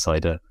believe the other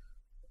side are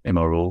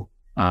immoral,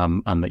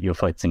 and that you're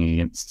fighting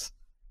against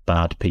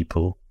bad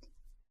people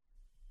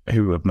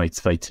who are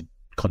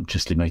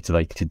consciously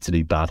motivated to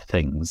do bad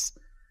things,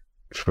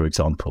 for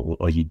example,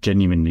 or you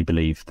genuinely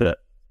believe that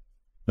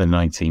the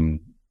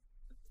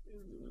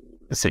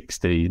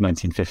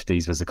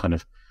 1950s was a kind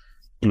of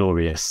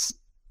glorious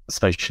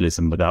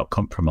socialism without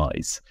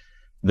compromise,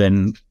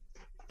 then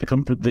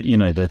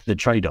the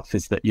trade-off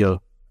is that you're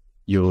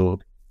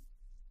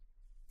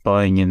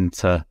buying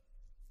into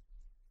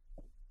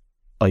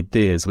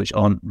ideas which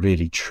aren't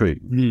really true,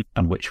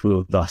 and which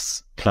will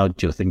thus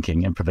cloud your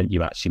thinking and prevent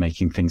you actually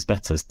making things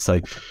better.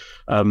 So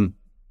I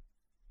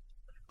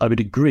would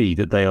agree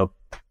that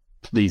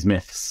these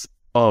myths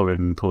are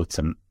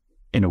important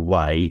in a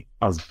way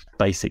as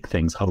basic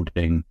things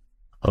holding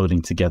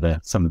together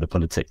some of the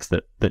politics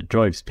that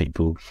drives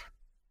people.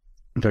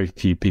 Very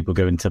few people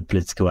go into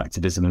political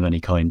activism of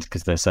any kind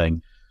because they're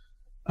saying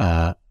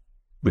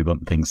we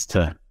want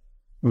to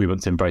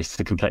embrace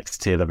the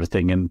complexity of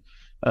everything and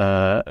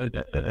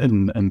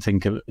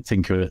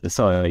tinker at the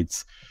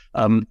sides.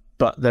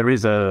 But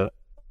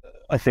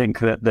I think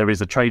that there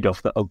is a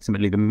trade-off, that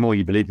ultimately the more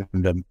you believe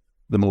in them,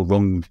 the more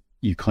wrong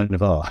you kind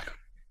of are,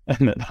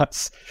 and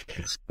that's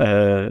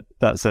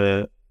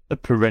a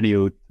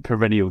perennial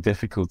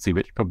difficulty,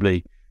 which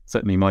probably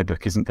certainly my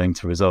book isn't going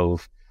to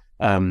resolve.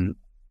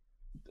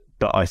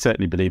 But I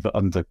certainly believe that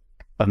under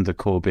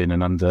Corbyn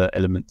and under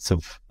elements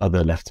of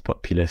other left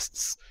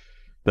populists,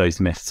 those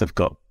myths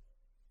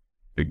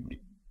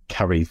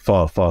carry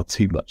far, far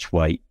too much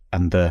weight,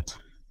 and the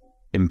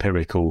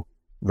empirical,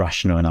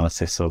 rational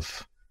analysis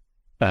of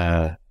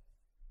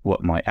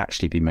what might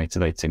actually be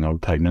motivating our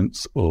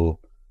opponents, or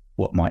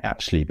what might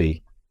actually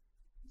be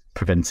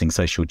preventing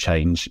social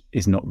change,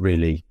 is not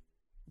really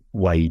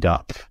weighed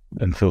up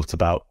and thought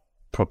about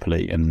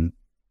properly, and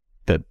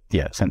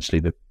essentially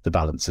the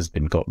balance has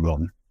been got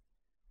wrong.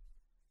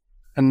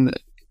 And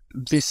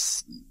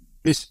this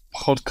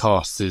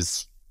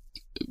podcast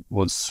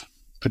was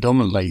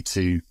predominantly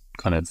to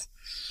kind of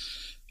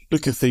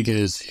look at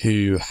figures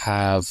who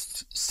have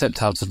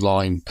stepped out of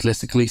line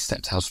politically,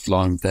 stepped out of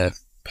line with their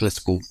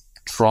political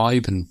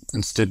tribe, and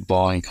stood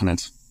by kind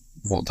of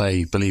what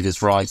they believe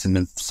is right, and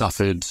have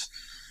suffered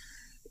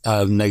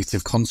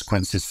negative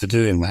consequences for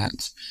doing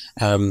that.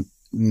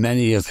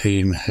 Many of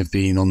whom have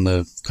been on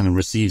the kind of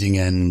receiving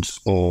end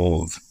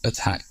of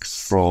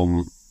attacks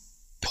from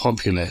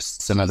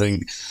populists. And I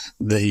think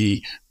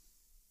the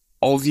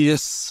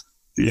obvious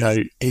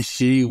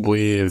issue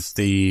with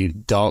the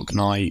Dark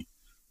Knight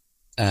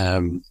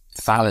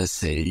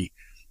fallacy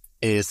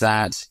is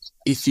that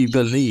if you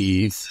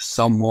believe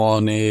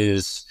someone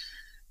is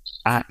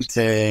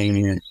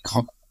acting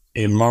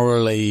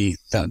immorally,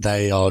 that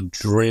they are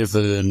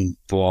driven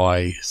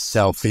by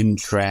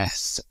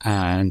self-interest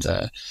and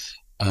a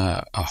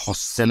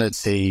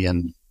hostility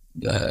and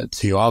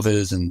to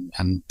others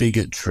and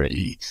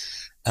bigotry,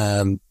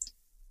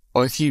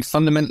 or if you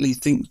fundamentally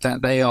think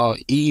that they are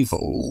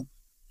evil,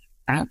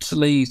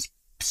 actually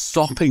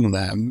stopping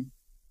them,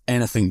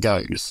 anything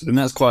goes. And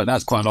that's quite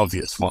an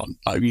obvious one.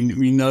 I mean,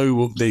 we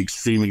know the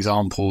extreme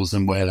examples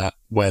and where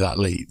that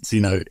leads.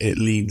 You know, it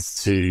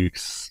leads to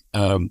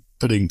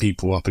putting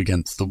people up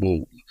against the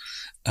wall.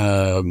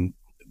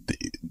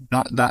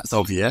 That's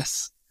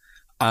obvious.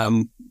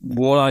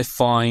 What I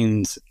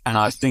find, and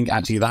I think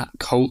actually that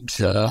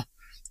culture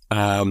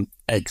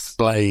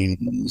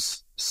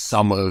explains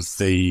some of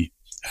the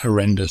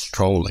horrendous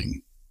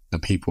trolling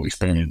that people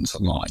experience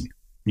online.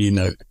 You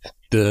know,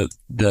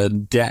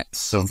 the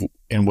depths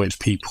in which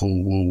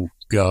people will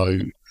go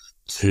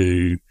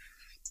to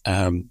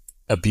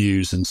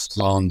abuse and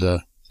slander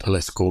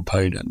political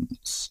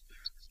opponents,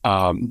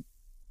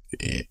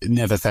 it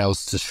never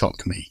fails to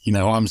shock me. You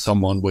know, I'm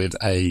someone with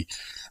I'm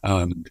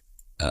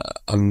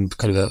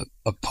kind of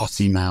a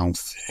potty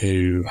mouth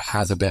who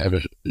has a bit of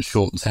a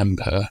short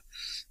temper,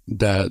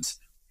 that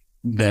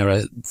there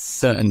are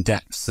certain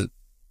depths that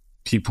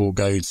people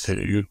go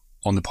to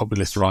on the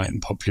populist right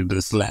and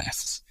populist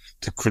left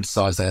to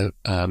criticise their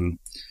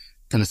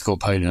political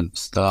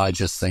opponents that I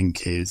just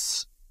think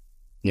is,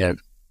 you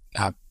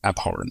know,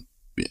 abhorrent.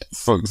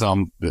 For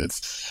example,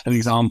 an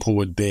example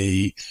would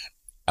be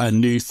a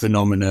new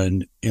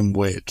phenomenon in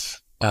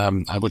which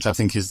I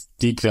think is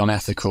deeply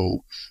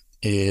unethical,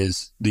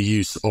 is the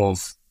use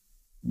of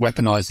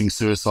weaponizing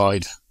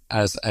suicide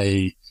as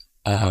a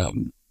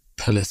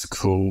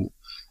political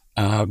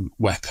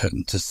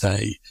weapon to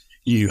say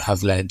you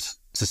have led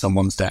to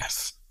someone's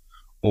death,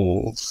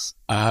 or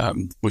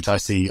which I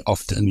see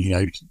often, you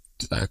know,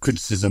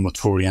 criticism of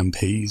Tory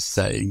MPs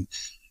saying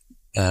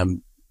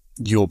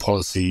your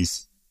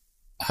policies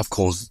have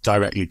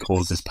directly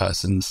caused this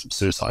person's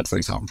suicide, for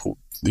example,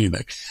 you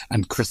know,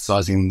 and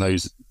criticizing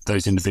those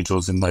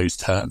individuals in those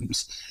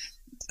terms.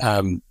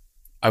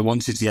 I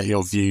wanted to get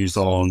your views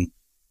on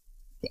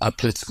a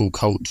political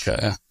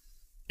culture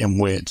in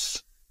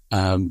which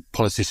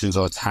politicians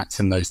are attacked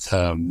in those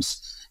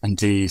terms, and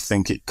do you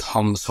think it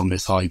comes from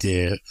this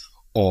idea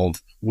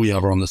of we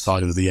are on the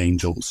side of the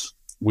angels,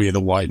 we are the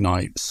white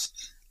knights,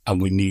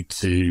 and we need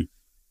to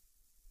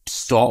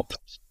stop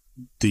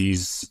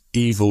these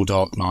evil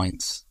dark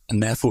knights,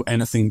 and therefore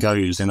anything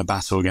goes in a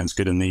battle against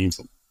good and the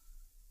evil?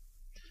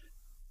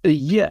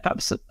 Yeah,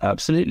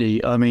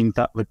 absolutely. I mean,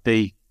 that would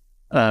be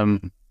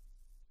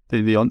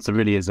the answer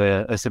really is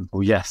a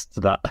simple yes to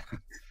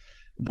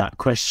that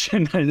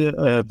question.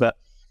 But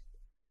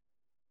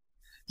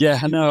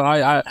yeah, no,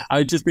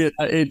 I just brought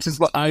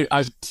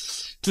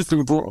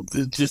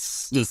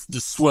just the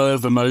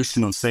swerve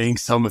emotion of seeing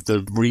some of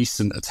the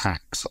recent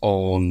attacks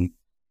on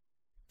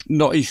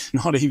not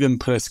even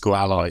political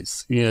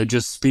allies, you know,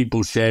 just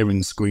people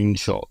sharing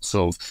screenshots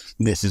of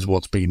this is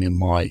what's been in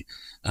my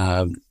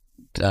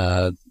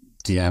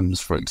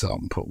DMs, for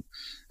example.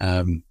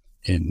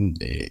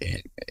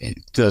 It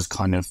does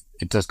kind of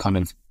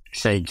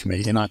shake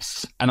me, and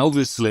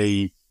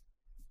obviously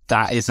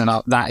that is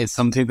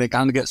something that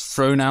kind of gets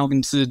thrown out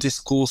into the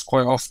discourse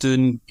quite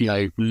often. You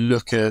know,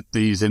 look at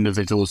these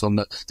individuals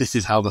this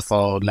is how the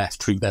far left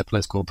treat their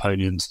political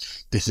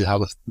opponents. This is how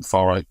the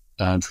far right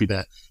treat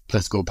their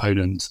political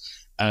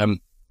opponents.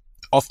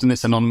 Often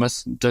it's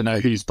anonymous. Don't know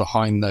who's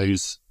behind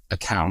those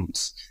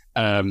accounts.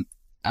 And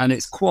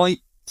it's quite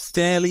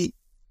fairly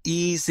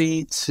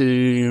easy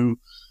to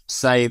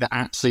say that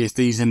actually if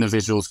these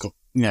individuals got,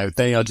 you know,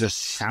 they are just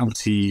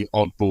shouty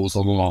oddballs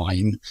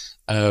online.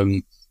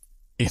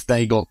 If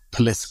they got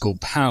political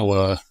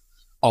power,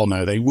 oh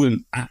no, they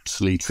wouldn't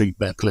actually treat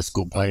their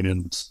political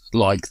opponents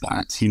like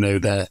that. You know,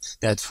 their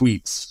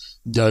tweets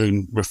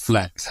don't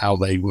reflect how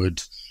they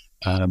would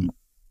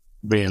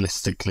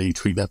realistically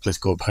treat their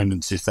political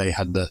opponents if they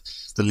had the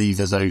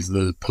levers over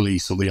the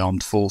police or the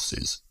armed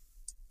forces.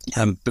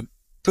 But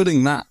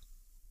putting that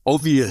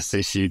obvious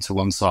issue to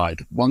one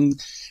side, one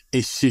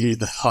issue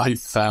that I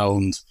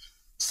found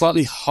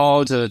slightly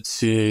harder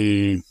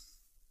to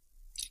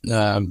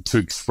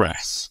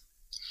express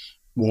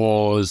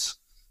was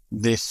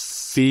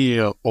this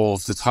fear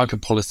of the type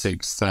of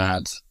politics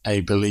that a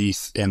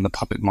belief in the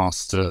puppet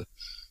master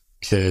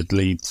could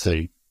lead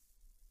to,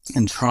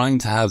 and trying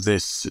to have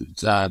this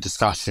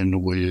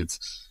discussion with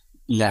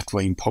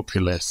left-wing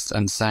populists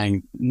and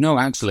saying, no,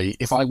 actually,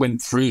 if I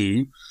went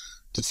through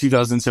the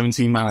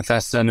 2017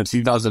 manifesto and the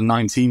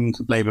 2019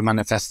 Labour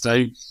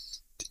manifesto,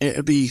 it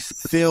would be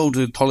filled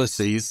with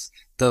policies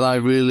that I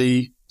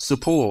really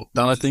support,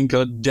 that I think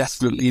are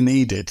desperately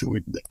needed.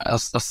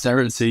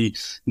 Austerity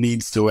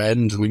needs to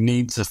end. We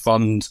need to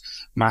fund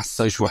mass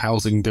social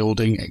housing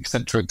building,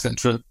 etc.,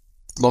 etc.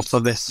 Lots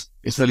of this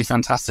is really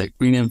fantastic.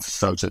 Green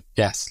infrastructure,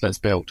 yes, let's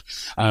build.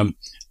 And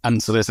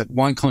so they said,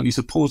 why can't you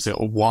support it?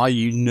 Or why are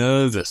you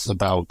nervous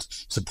about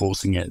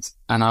supporting it?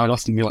 And I would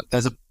often be like,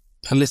 there's a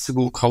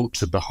political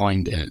culture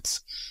behind it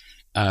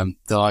that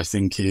I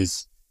think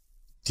is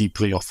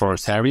deeply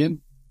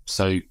authoritarian.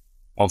 So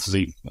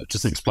obviously,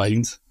 just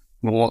explained,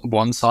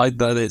 one side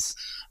that it's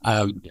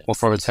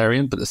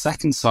authoritarian, but the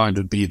second side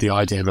would be the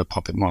idea of a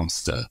puppet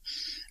master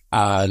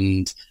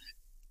and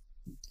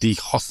the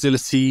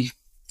hostility,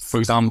 for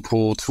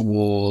example,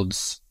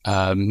 towards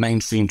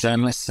mainstream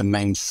journalists and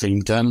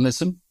mainstream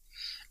journalism.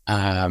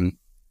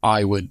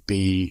 I would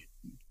be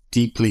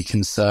deeply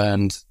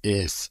concerned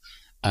if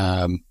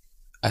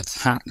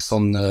attacks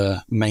on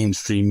the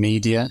mainstream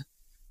media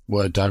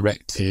were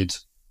directed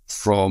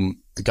from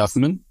the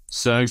government.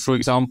 So, for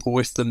example,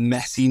 if the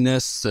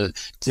messiness, the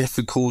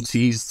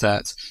difficulties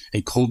that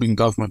a Corbyn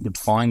government would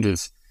find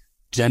with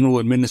general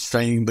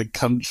administrating the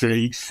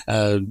country,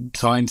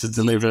 trying to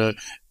deliver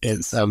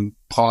its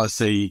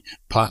policy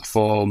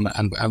platform,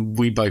 and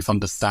we both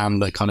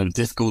understand the kind of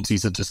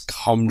difficulties that just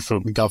come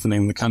from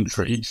governing the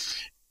country.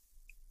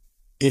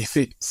 If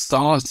the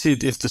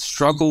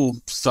struggle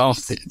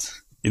started,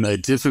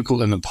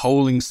 difficult and the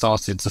polling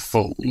started to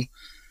fall,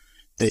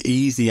 the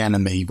easy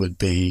enemy would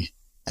be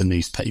the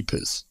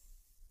newspapers.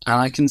 And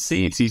I can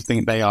see if you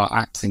think they are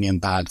acting in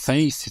bad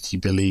faith, if you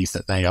believe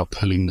that they are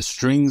pulling the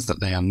strings, that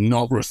they are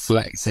not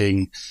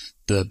reflecting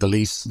the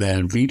beliefs of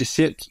their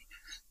readership,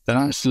 then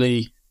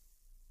actually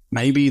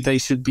maybe they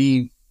should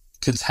be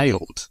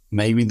curtailed.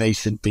 Maybe they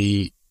should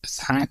be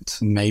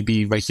attacked.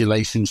 Maybe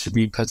regulation should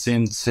be put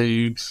in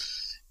to,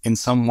 in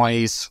some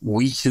ways,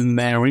 weaken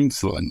their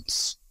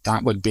influence.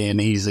 That would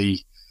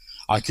be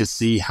I could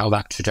see how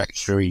that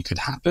trajectory could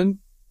happen.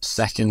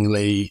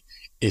 Secondly,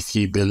 if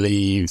you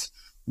believe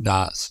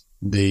that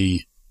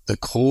the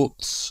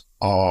courts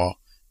are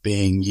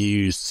being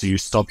used to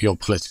stop your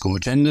political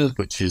agenda,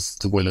 which is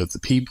the will of the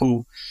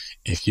people,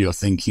 if you're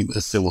thinking that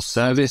the civil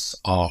service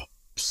are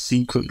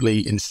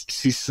secretly,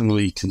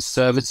 institutionally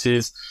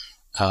conservative,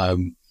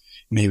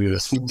 maybe with a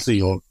small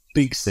c or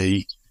big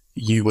C,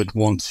 you would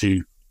want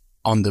to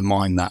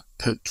undermine that,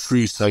 put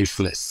true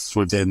socialists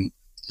within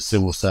the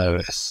civil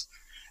service.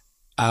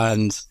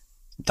 And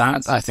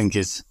that, I think,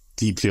 is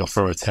deeply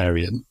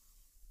authoritarian.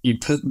 You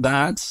put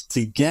that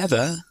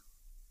together,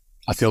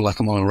 I feel like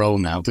I'm on a roll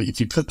now, but if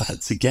you put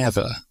that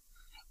together,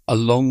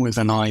 along with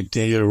an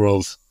idea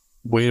of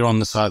we're on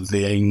the side of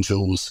the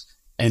angels,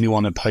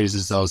 anyone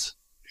opposes us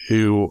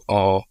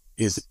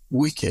is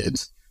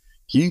wicked,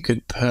 you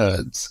could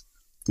put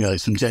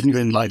some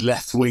genuine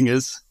left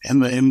wingers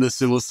in the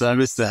civil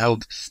service to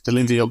help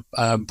deliver your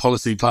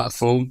policy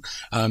platform.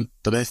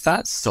 But if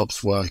that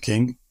stops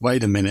working,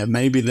 wait a minute,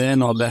 maybe they're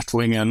not left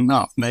wing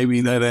enough. Maybe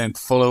they don't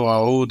follow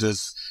our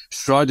orders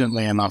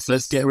stridently enough.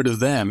 Let's get rid of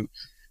them.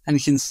 And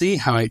you can see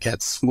how it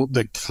gets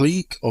the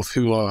clique of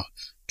who are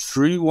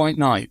true white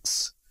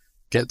knights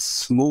gets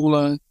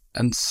smaller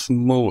and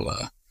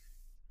smaller.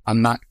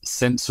 And that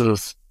sense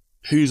of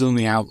who's on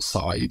the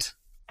outside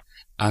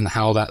and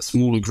how that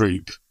smaller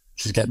group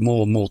just get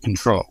more and more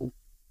control.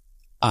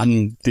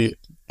 And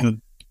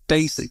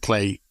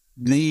basically,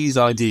 these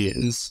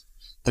ideas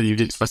that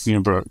you've expressed in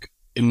your book,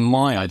 in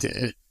my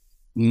idea,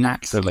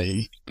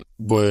 naturally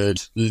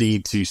would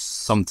lead to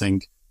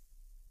something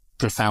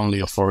profoundly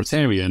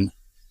authoritarian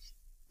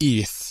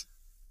if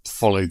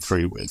followed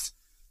through with.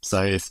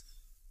 So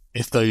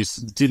if those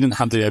didn't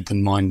have the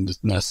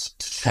open-mindedness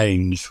to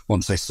change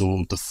once they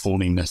saw the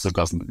thorniness of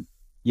government.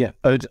 Yeah,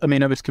 I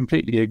would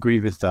completely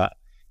agree with that.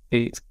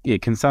 It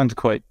can sound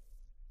quite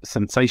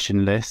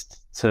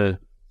sensationalist to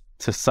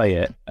say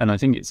it, and I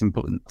think it's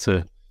important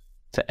to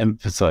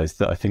emphasize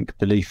that I think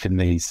belief in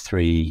these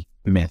three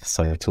myths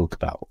I talk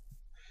about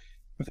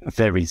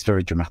varies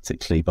very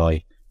dramatically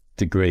by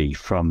degree,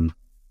 from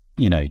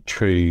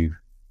true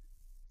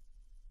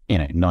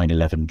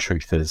 9/11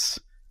 truthers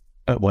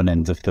at one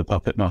end of the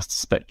puppet master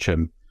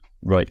spectrum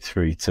right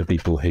through to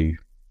people who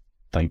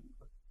don't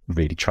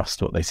really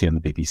trust what they see on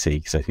the BBC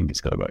because they think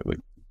it's got a right with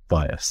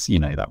bias.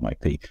 That might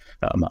be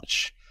at a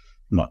much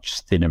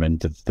thinner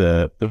end of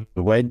the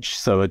wedge.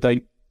 So I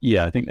think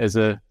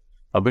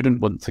I wouldn't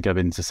want to go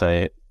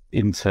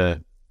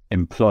into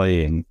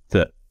implying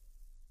that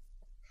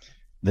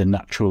the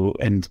natural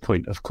end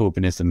point of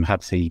Corbynism,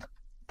 had he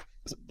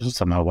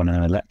somehow won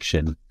an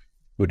election,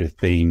 would have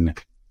been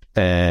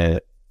a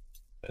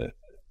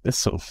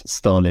sort of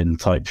Stalin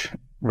type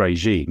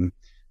regime.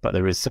 But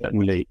there is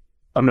certainly,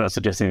 I'm not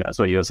suggesting that's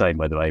what you're saying,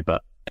 by the way,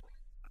 but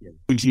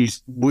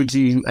would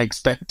you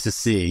expect to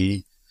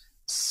see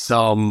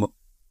some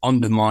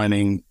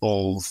undermining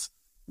of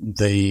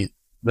the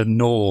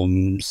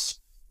norms,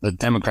 the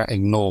democratic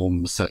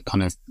norms that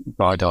kind of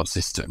guide our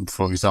system?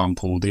 For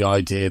example, the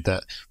idea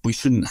that we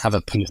shouldn't have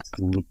a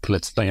political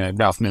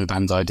Ralph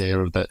Miliband's idea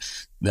of that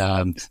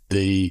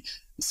the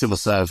civil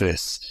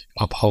service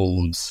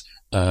upholds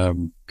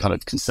kind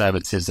of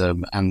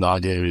conservatism, and the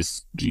idea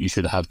is you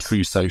should have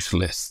true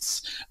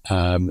socialists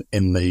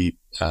in the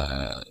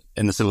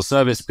civil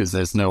service, because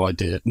there's no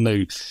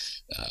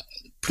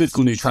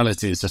political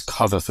neutrality is just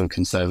cover for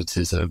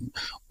conservatism,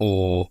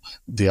 or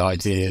the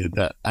idea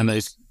that, and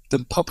those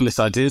the populist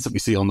ideas that we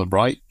see on the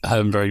right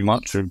very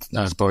much,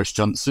 as Boris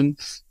Johnson,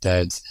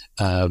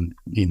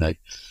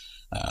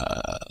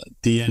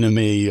 the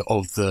enemy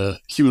of the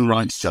human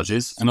rights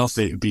judges, and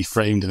also it would be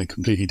framed in a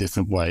completely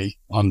different way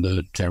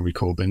under Jeremy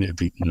Corbyn. It would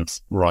be kind of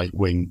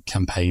right-wing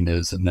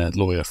campaigners and their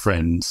lawyer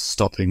friends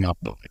stopping up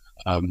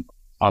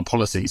our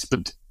policies.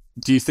 But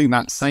do you think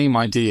that same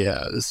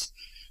idea is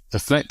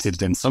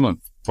reflected in some of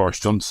Boris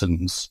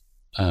Johnson's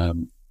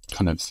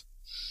kind of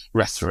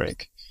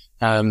rhetoric?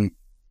 Do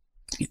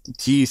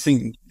you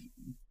think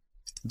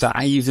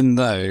that even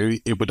though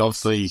it would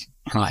obviously,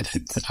 I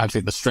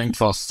think the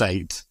strength of our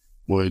state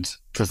would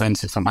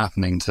prevent it from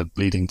happening to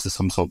leading to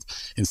some sort of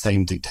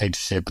insane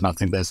dictatorship, and I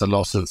think there's a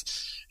lot of,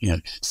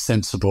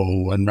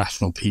 sensible and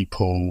rational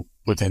people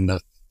within the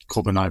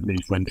Corbynite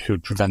movement who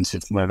would prevent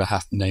it from ever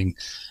happening.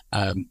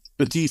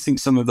 But do you think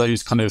some of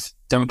those kind of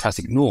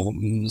democratic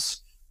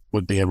norms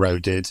would be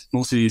eroded? And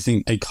also, do you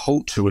think a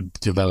culture would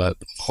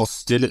develop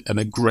hostility and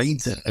a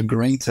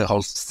greater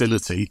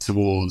hostility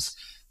towards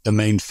the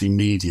mainstream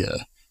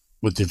media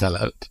would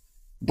develop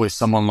with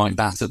someone like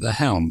that at the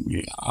helm?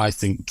 I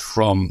think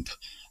Trump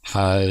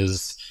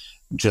has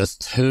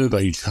just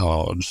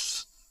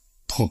turbocharged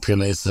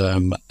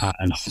populism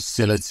and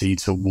hostility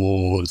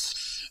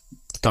towards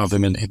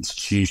government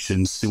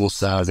institutions, civil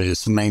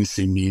service,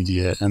 mainstream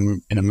media.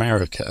 And in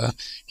America,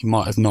 he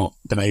might have not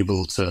been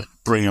able to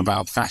bring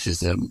about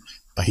fascism,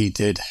 but he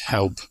did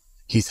help.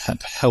 He's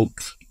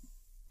helped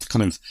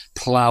kind of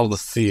plough the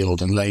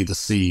field and lay the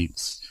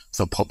seeds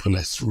for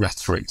populist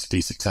rhetoric to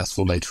be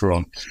successful later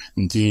on.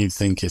 And do you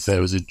think if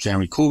there was a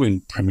Jeremy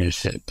Corbyn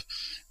premiership,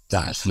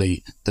 that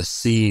actually the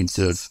seeds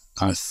of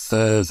kind of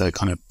further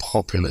kind of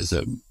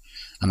populism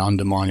and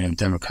undermining of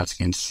democratic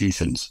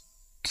institutions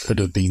could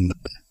have been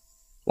there?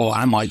 Or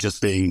am I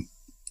just being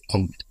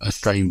a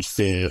strange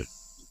fear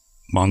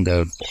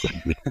monger?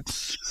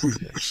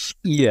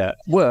 Yeah,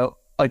 well,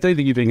 I don't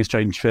think you're being a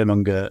strange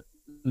fearmonger,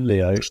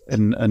 Leo,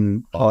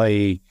 and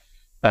I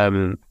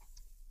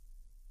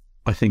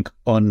think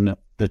on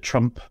the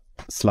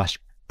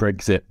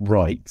Trump/Brexit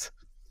right,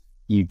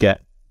 you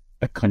get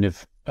a kind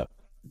of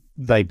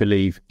they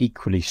believe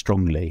equally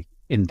strongly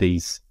in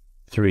these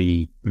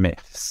three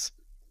myths,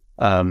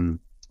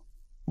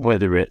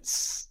 whether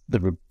it's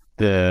the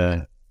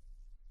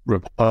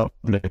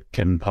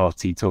Republican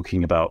Party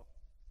talking about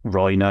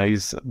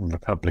rhinos,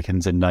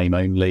 Republicans in name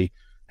only,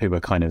 who are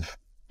kind of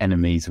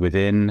enemies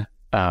within,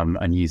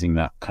 and using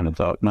that kind of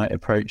Dark Knight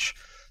approach,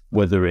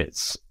 whether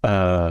it's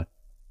the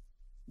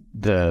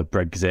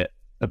Brexit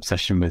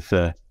obsession with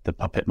the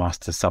puppet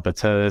master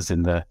saboteurs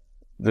in the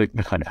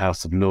kind of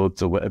House of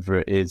Lords or whatever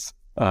it is,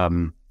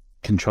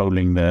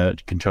 controlling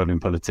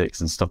politics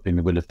and stopping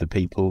the will of the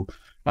people,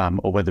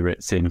 or whether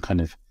it's in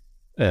kind of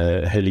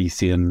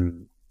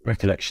Halcyonian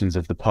recollections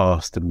of the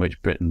past in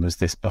which Britain was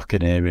this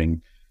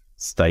buccaneering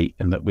state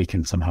and that we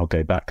can somehow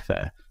go back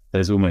there.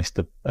 There's almost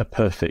a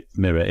perfect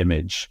mirror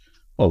image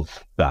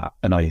of that,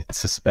 and I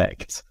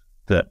suspect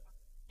that,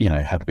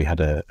 had we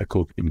had a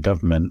Corbyn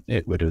government,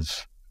 it would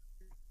have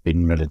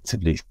been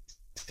relatively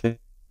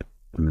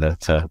similar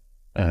to,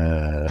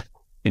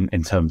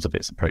 in terms of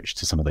its approach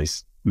to some of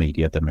those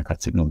media,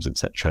 democratic norms,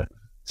 etc.,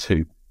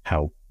 to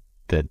how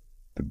the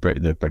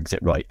Brexit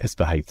right has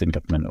behaved in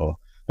government, or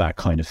that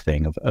kind of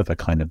thing, of a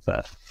kind of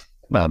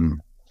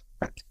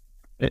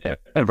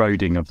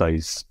eroding of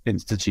those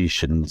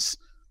institutions.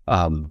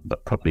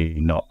 But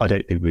probably not. I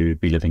don't think we would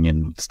be living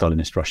in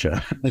Stalinist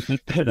Russia,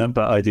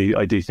 but I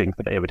do think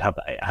that it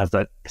has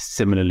that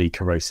similarly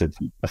corrosive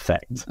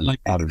effect.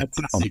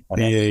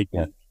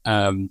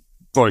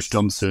 Boris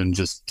Johnson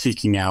just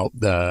kicking out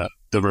the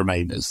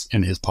Remainers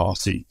in his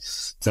party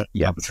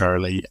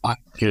arbitrarily. I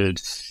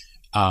could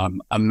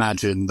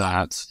imagine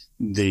that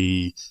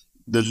the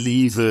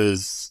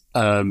levers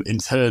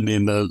internally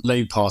in the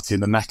Labour Party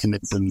and the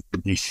mechanisms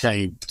would be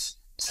shaped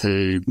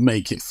to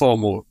make it far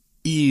more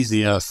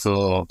easier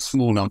for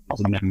small numbers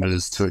of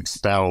members to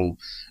expel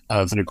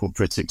vocal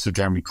critics of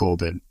Jeremy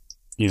Corbyn.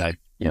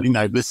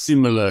 The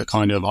similar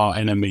kind of our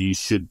enemies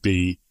should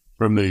be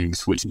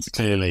removed, which is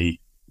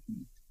clearly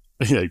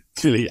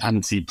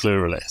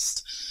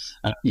anti-pluralist.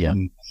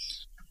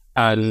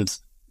 And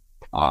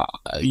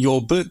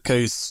your book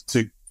goes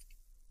to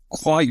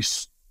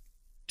quite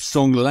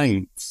strong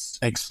lengths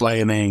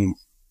explaining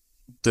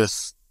the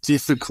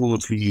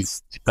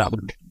difficulties that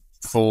would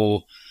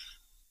for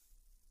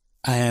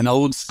an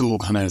old school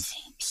kind of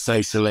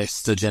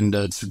socialist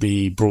agenda to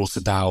be brought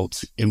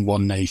about in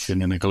one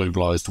nation in a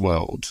globalized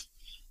world.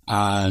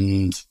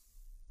 And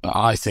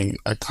I think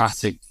a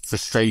classic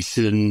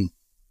frustration,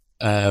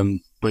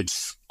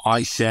 which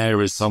I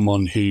share as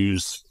someone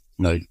who's,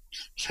 as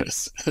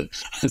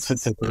I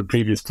said in the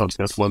previous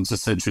podcast, once a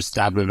century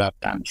stab without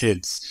damn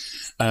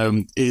kids,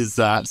 is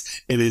that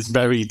it is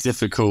very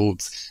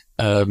difficult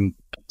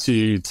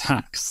to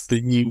tax the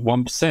new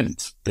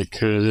 1%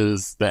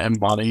 because their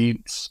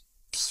money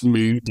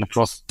smooth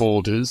across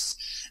borders.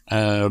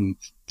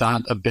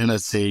 That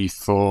ability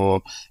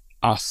for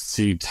us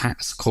to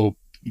tax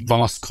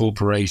vast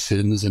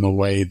corporations in a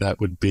way that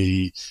would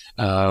be,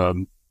 I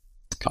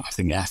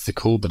think,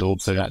 ethical, but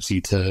also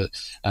actually to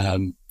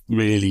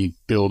really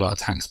build our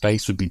tax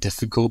base would be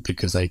difficult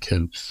because they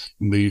can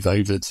move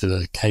over to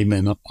the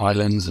Cayman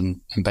Islands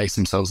and base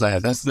themselves there.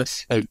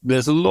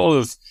 There's a lot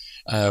of,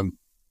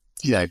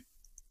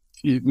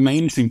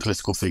 mainstream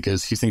political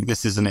figures who think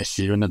this is an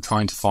issue and are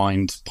trying to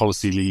find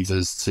policy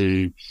levers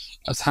to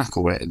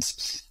tackle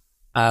it.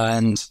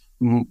 And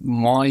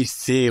my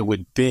fear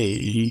would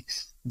be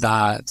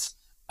that,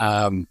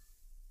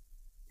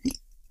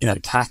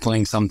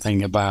 tackling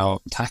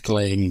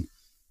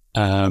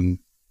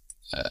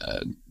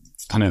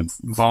kind of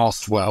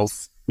vast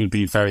wealth would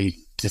be very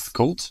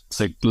difficult.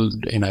 So,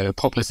 a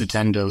populist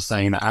agenda of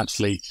saying that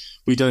actually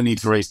we don't need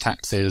to raise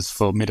taxes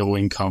for middle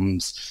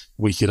incomes,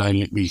 we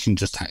can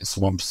just tax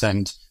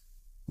 1%,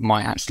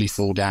 might actually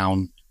fall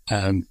down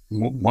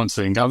once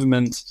we're in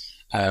government.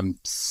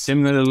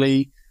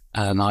 Similarly,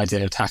 an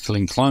idea of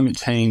tackling climate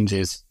change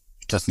is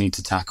just need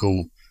to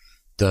tackle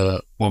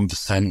the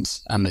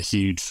 1% and the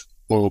huge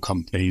oil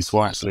companies.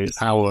 Well, actually,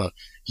 it's our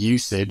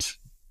usage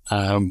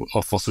of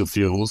fossil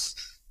fuels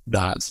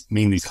that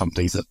mean these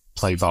companies that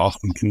play vast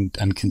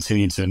and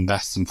continue to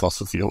invest in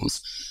fossil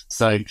fuels.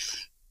 So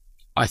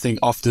I think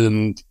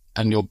often,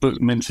 and your book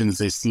mentions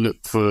this, to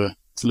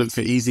look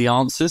for easy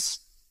answers.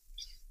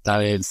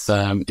 That is,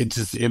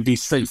 it'd be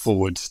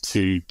straightforward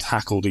to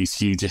tackle these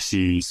huge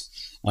issues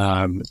in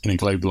a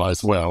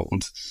globalized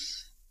world.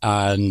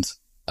 And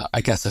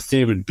I guess a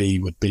fear would be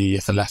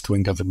if a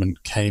left-wing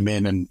government came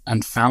in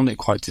and found it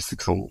quite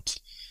difficult,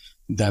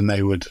 then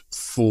they would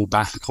fall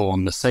back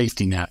on the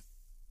safety net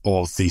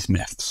of these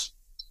myths.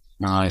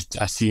 And I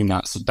assume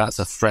that's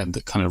a thread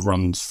that kind of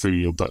runs through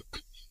your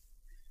book.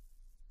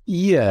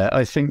 Yeah,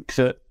 I think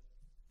that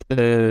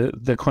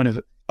the kind of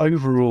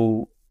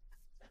overall,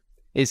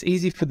 it's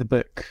easy for the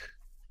book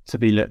to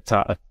be looked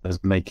at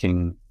as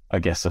making, I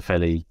guess, a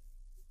fairly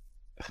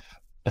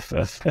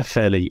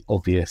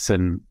obvious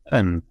and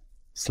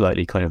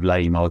slightly kind of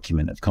lame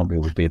argument of can't we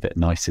all be a bit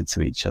nicer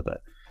to each other,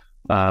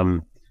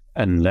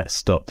 and let's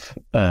stop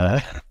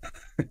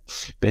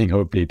being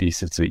horribly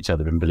abusive to each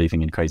other and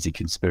believing in crazy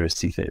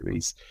conspiracy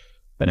theories.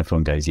 And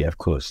everyone goes, yeah, of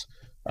course.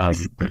 And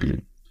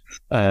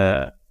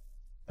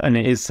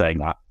it is saying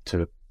that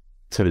to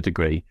a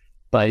degree,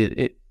 but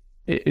it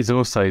is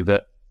also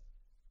that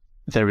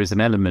there is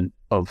an element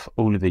of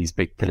all of these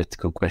big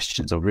political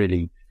questions, or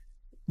really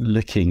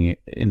looking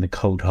in the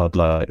cold hard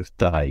light of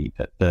day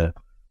at the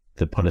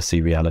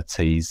policy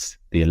realities,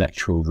 the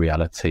electoral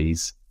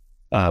realities,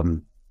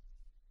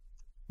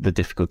 the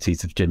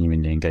difficulties of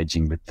genuinely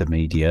engaging with the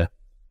media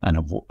and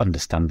of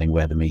understanding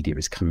where the media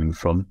is coming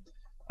from,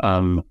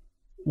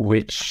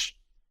 which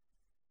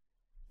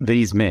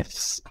these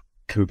myths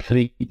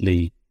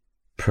completely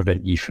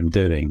prevent you from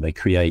doing. They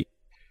create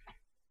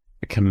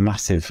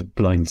massive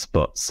blind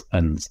spots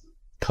and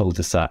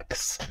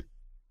cul-de-sacs,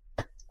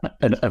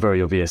 and a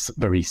very obvious,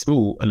 very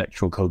small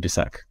electoral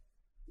cul-de-sac,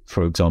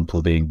 for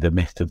example, being the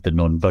myth of the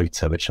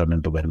non-voter, which I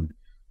remember when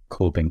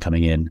Corbyn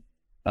coming in,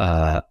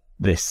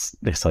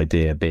 this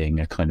idea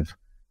being a kind of,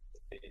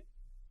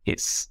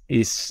 it's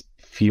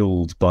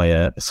fueled by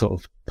a sort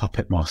of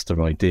puppet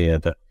master idea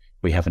that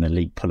we have an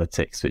elite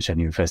politics which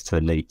only refers to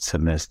elites,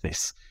 and there's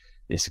this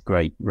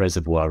great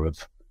reservoir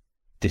of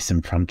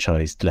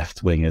disenfranchised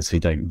left-wingers who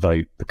don't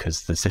vote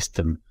because the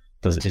system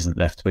isn't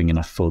left-wing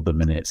enough for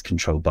them, and it's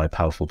controlled by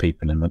powerful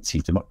people, and once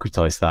you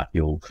democratise that,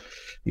 you'll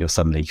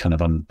suddenly kind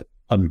of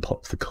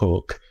unpop the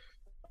cork,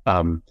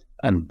 and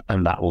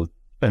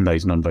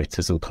those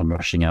non-voters will come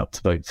rushing out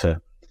to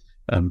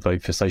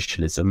vote for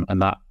socialism,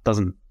 and that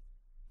doesn't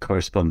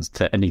correspond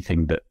to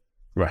anything that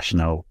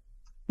rational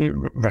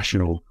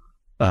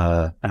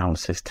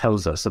analysis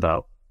tells us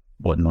about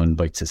what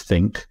non-voters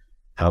think,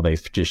 how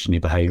they've traditionally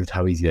behaved,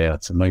 how easy they are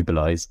to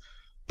mobilise.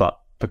 But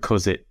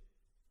because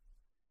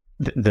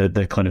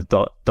the kind of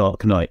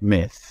dark night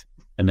myth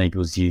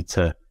enables you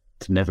to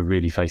never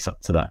really face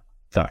up to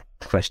that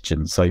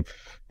question. So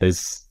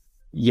there's,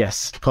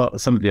 yes,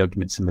 some of the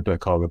arguments in the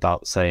book are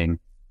about saying,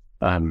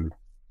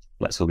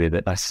 let's all be a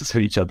bit nicer to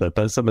each other,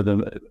 but some of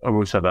them are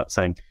also about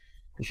saying,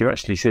 if you're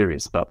actually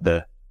serious about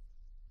the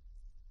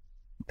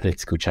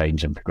political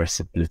change and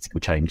progressive political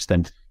change,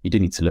 then you do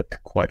need to look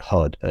quite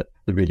hard at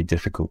the really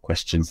difficult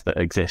questions that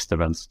exist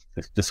around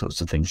the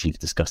sorts of things you've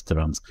discussed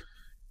around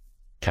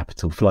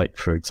capital flight,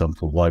 for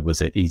example. Why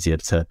was it easier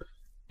to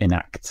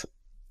enact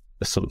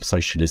a sort of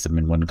socialism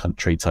in one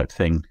country type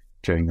thing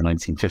during the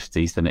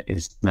 1950s than it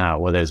is now?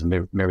 Well, there's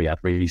a myriad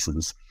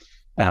reasons.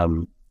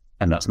 And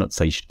that's not to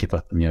say you should give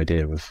up on the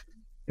idea of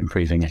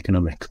improving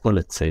economic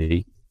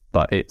quality,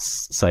 but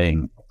it's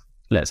saying,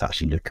 let's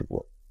actually look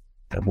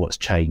at what's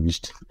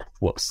changed,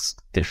 what's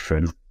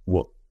different,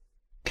 what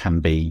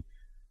can be,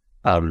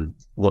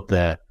 what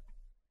the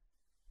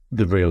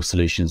real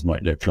solutions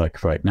might look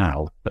like right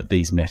now. But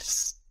these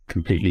myths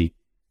completely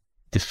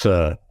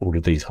defer all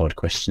of these hard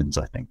questions,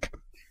 I think.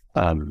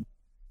 And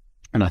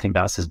I think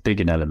that's as big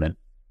an element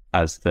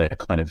as the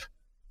kind of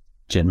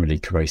generally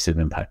corrosive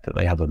impact that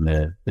they have on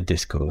the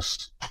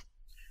discourse.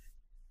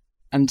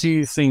 And do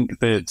you think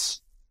that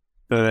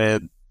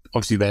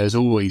obviously there's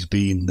always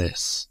been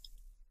this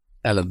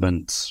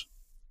element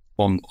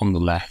on the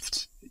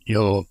left.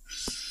 Your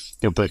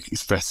book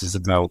expresses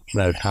about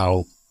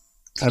how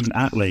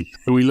aptly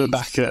we look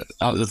back at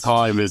the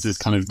time as this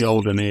kind of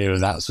golden era.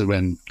 That's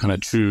when kind of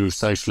true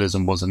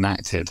socialism was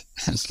enacted.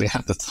 Actually,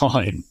 at the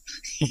time,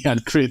 he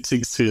had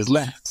critics to his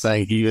left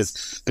saying he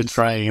was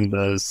betraying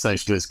the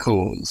socialist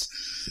cause.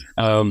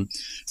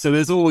 So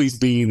there's always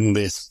been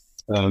this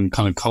kind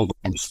of cultural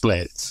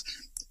split.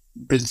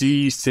 But do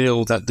you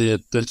feel that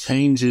the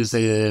changes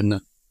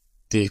in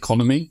the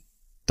economy,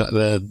 that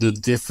the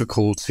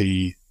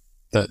difficulty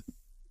that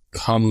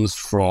comes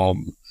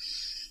from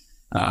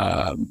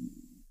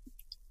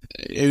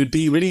it would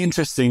be really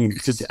interesting,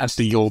 because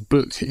actually your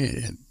book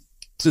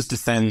does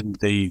defend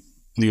the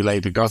new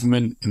Labour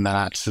government, and that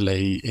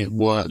actually it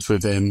worked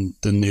within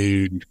the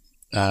new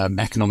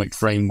economic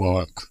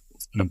framework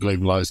of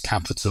globalised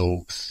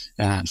capital,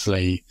 and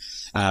actually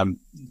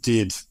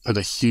did put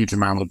a huge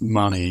amount of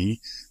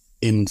money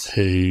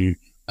into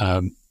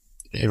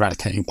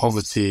eradicating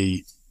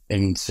poverty,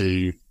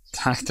 into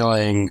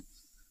tackling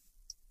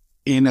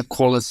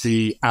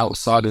inequality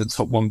outside of the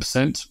top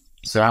 1%.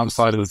 So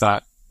outside of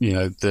that,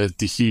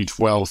 the huge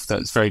wealth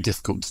that's very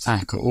difficult to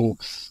tackle,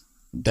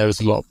 there was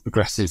a lot of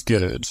progressive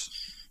good.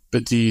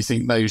 But do you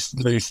think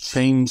those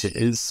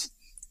changes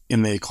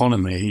in the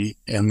economy,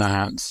 in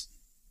that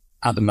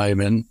at the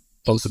moment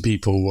lots of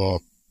people are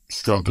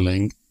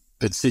struggling,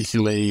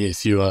 particularly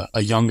if you're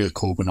a younger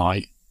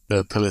Corbynite,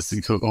 the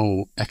political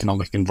or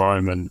economic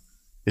environment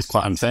is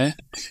quite unfair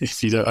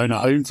if you don't own a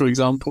home, for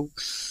example.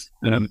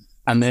 And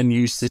then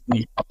you see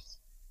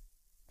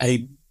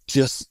a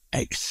just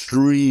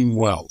extreme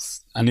wealth.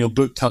 And your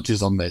book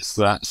touches on this,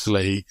 that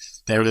actually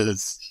there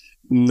is,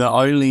 not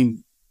only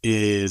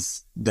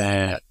is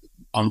there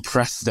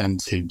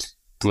unprecedented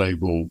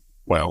global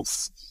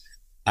wealth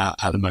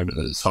at the moment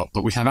at the top,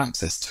 but we have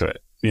access to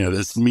it.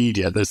 There's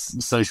media,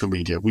 there's social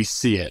media, we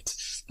see it.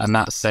 And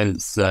that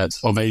sense that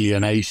of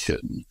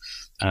alienation,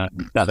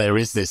 that there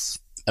is this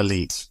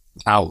elite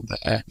out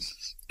there,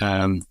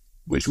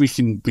 which we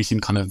can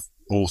kind of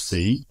all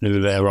see.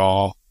 There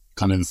are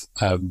kind of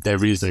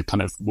there is a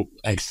kind of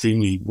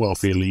extremely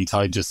wealthy elite.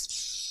 I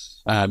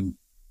just the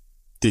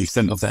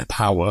extent of their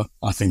power,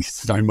 I think,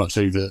 is very much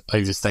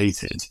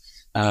overstated.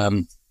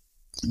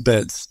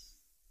 But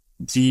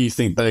do you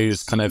think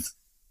those kind of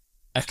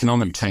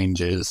economic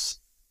changes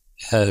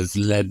have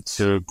led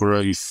to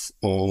growth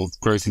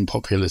in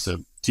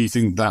populism? Do you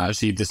think that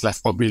actually this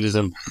left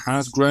populism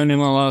has grown in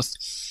the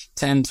last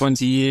 10,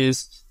 20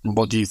 years? And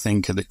what do you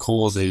think are the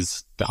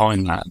causes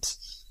behind that?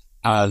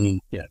 And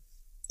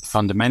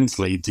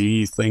fundamentally, do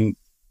you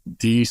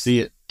see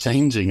it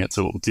changing at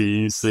all? Do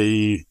you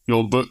see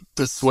your book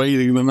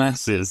persuading the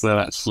masses that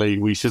actually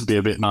we should be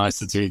a bit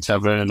nicer to each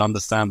other and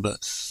understand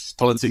that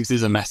politics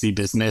is a messy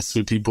business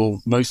with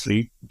people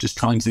mostly just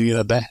trying to do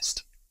their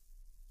best?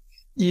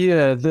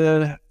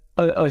 Yeah,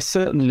 I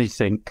certainly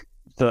think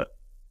that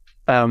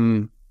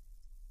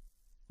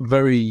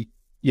very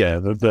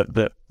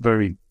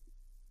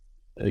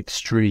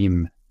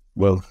extreme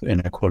wealth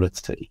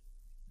inequality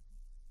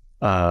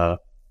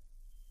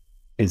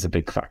is a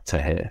big factor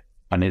here,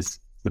 and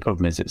the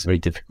problem is it's a very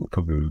difficult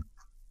problem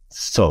to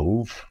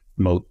solve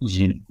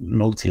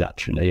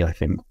multilaterally, I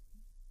think,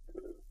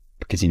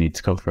 because you need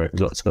to cooperate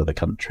with lots of other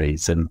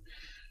countries, and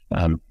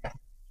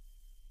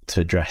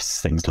to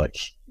address things like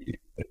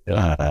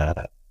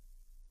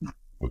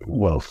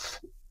wealth,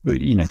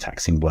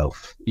 taxing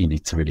wealth, you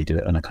need to really do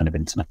it on a kind of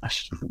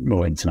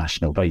more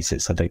international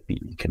basis. I don't think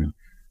you can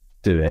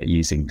do it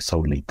using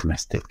solely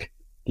domestic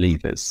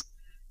levers.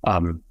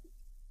 And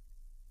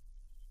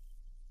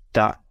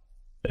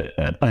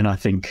I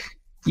think,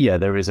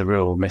 there is a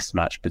real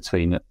mismatch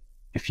between,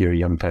 if you're a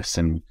young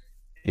person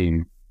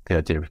who the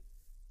idea of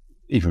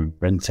even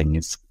renting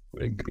is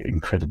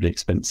incredibly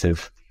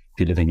expensive if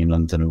you're living in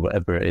London or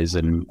whatever it is,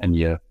 and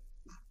you're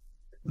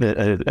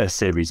a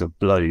series of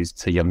blows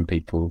to young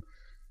people,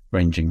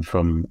 ranging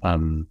from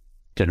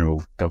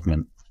general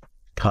government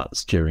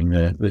cuts during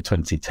the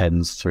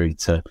 2010s through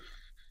to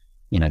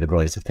the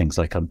rise of things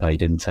like unpaid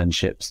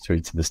internships,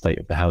 through to the state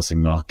of the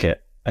housing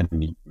market,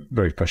 and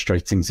very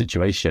frustrating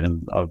situation.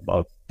 And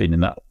I've been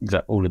in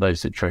all of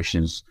those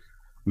situations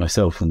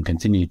myself, and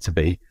continue to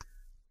be.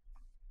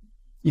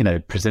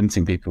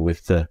 Presenting people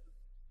with the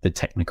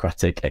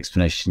technocratic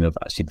explanation of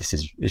actually this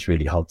is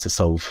really hard to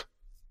solve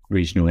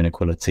regional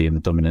inequality and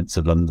the dominance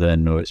of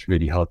London, or it's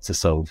really hard to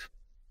solve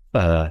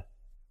the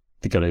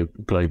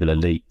global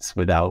elites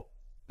without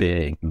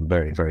being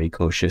very, very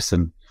cautious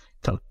and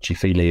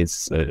touchy-feely.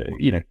 Is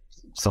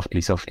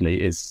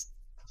softly is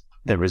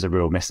there is a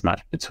real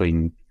mismatch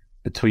between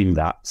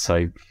that.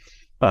 So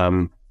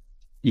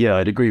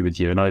I'd agree with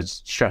you, and I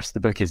stress the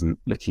book isn't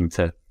looking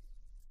to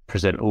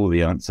present all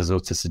the answers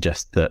or to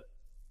suggest that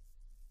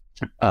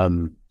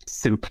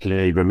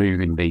simply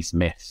removing these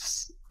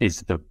myths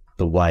is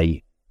the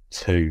way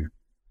to,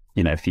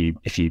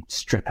 if you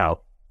strip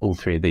out all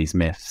three of these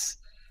myths,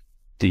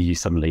 do you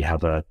suddenly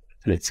have a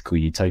political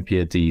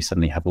utopia? Do you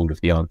suddenly have all of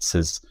the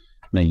answers?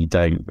 No, you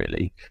don't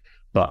really.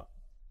 But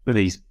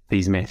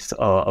these myths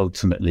are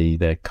ultimately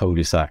they're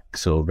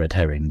cul-de-sacs or red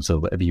herrings or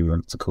whatever you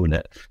want to call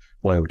it,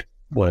 wild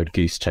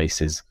goose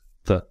chases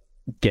that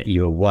get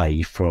you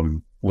away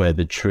from where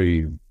the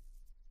true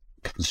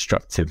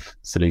constructive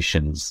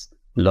solutions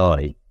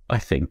lie. I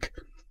think,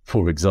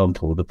 for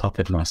example, the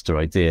puppet master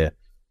idea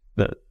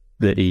that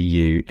the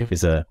EU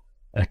is a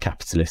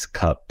capitalist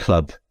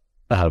club,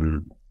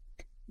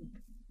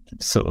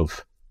 sort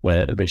of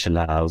which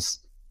allows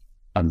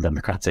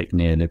undemocratic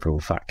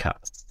neoliberal fat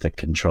cats to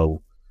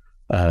control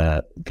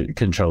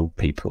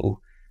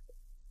people,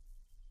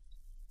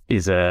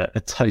 is a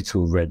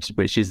total red,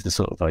 which is the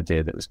sort of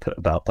idea that was put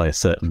about by a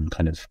certain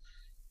kind of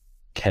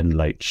Ken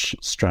Loach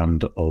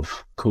strand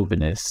of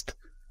Corbynism,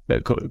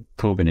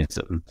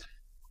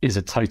 is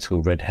a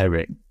total red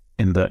herring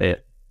in that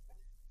it,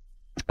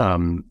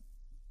 in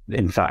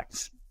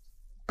fact,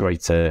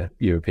 greater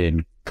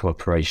European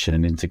cooperation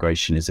and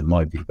integration is, in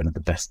my view, one of the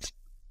best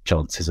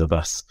chances of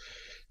us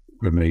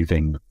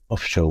removing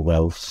offshore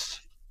wealth,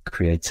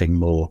 creating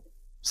more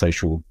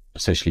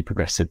socially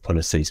progressive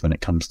policies when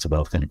it comes to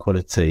wealth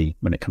inequality,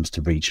 when it comes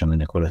to regional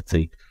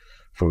inequality,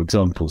 for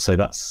example. So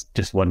that's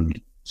just one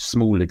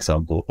small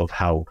example of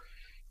how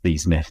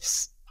these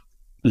myths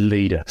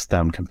lead us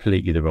down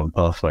completely the wrong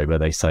pathway, where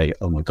they say,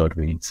 oh my God,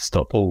 we need to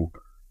stop all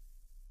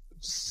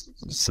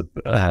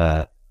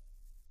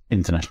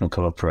international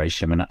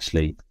cooperation, when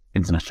actually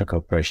international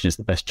cooperation is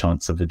the best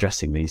chance of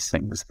addressing these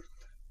things.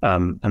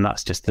 And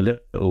that's just a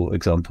little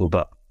example,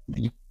 but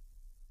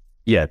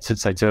yeah,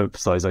 to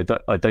emphasize,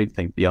 I don't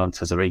think the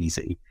answers are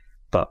easy,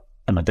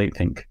 and I don't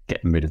think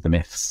getting rid of the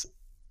myths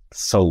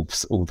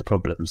solves all the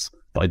problems,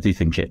 but I do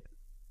think it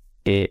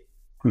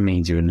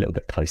means you're a little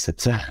bit closer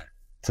to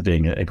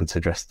being able to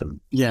address them.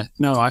 Yeah,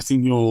 no, I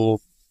think your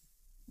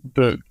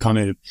book kind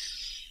of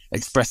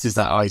expresses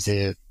that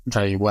idea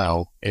very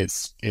well.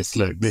 It's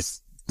look,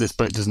 this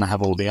book doesn't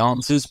have all the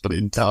answers, but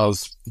it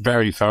does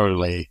very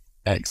thoroughly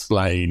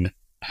explain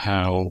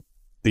how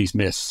these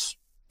myths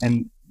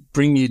and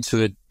bring you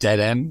to a dead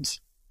end.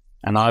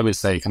 And I would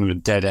say kind of a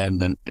dead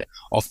end, and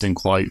often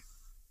quite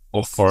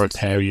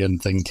authoritarian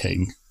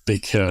thinking,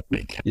 because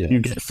you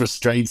get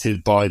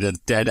frustrated by the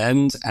dead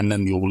end, and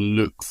then you'll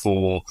look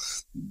for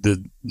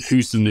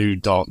who's the new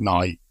Dark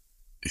Knight,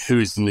 who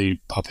is the new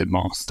puppet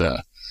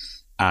master,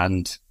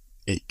 and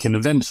it can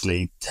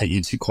eventually take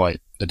you to quite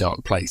a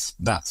dark place.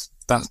 That's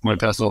my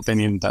personal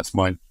opinion. That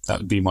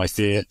would be my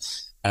fear.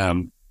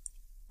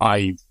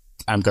 I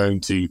am going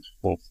to,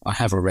 well, I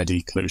have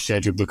already kind of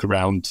shared your book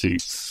around to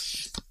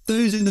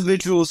those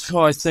individuals who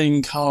I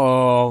think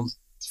are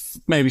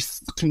maybe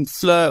can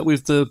flirt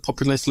with the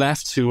populist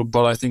left,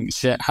 but I think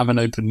have an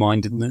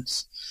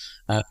open-mindedness.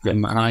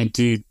 And I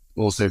do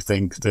also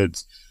think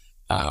that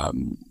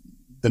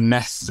the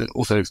mess,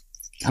 also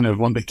kind of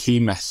one of the key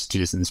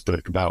messages in this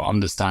book about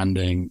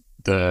understanding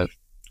the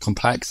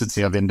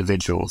complexity of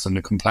individuals and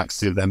the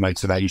complexity of their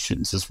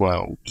motivations as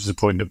well, which is a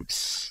point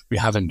that we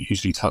haven't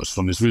usually touched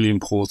on, is really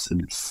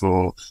important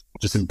for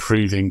just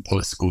improving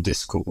political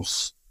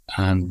discourse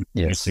and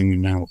reducing the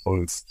amount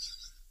of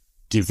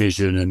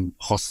division and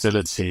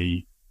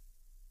hostility,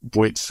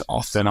 which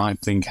often I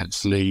think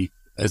actually,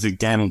 as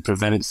again,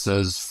 prevents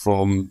us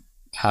from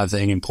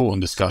having important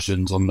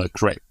discussions on the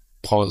correct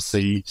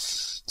policy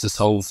to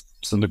solve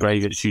some of the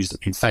grave issues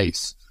that we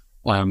face.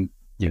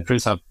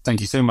 Chris,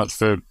 thank you so much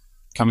for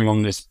coming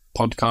on this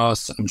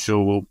podcast. I'm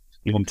sure we'll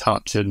be in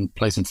touch and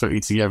play some footy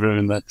together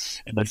in the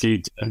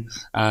future.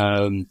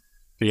 But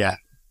yeah,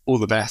 all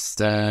the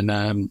best,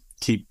 and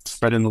keep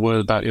spreading the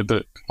word about your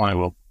book. I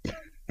will.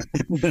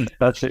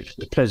 That's a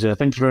pleasure.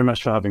 Thank you very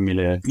much for having me,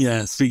 Leo.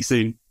 Yeah, speak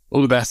soon.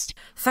 All the best.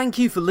 Thank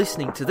you for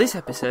listening to this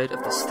episode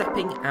of the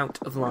Stepping Out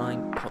of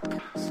Line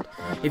podcast.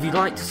 If you'd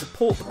like to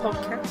support the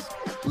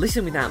podcast,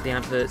 listen without the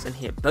adverts and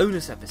hear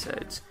bonus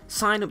episodes,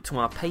 sign up to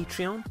our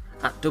Patreon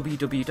at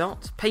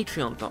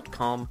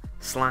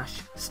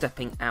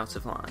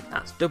www.patreon.com/steppingoutofline.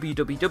 That's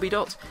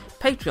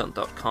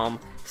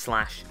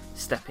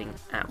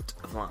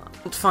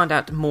www.patreon.com/steppingoutofline. To find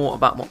out more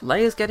about what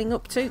Leo's getting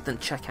up to, then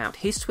check out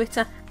his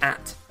Twitter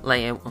at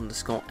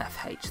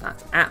Leo_FH.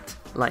 That's at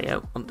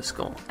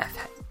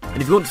Leo_FH. And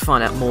if you want to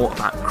find out more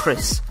about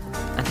Chris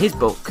and his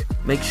book,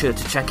 make sure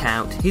to check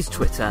out his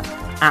Twitter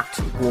at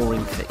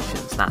Warring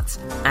Fictions. That's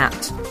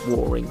at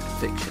Warring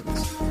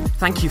Fictions.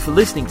 Thank you for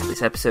listening to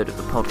this episode of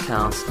the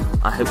podcast.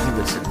 I hope you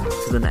listen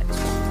to the next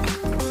one.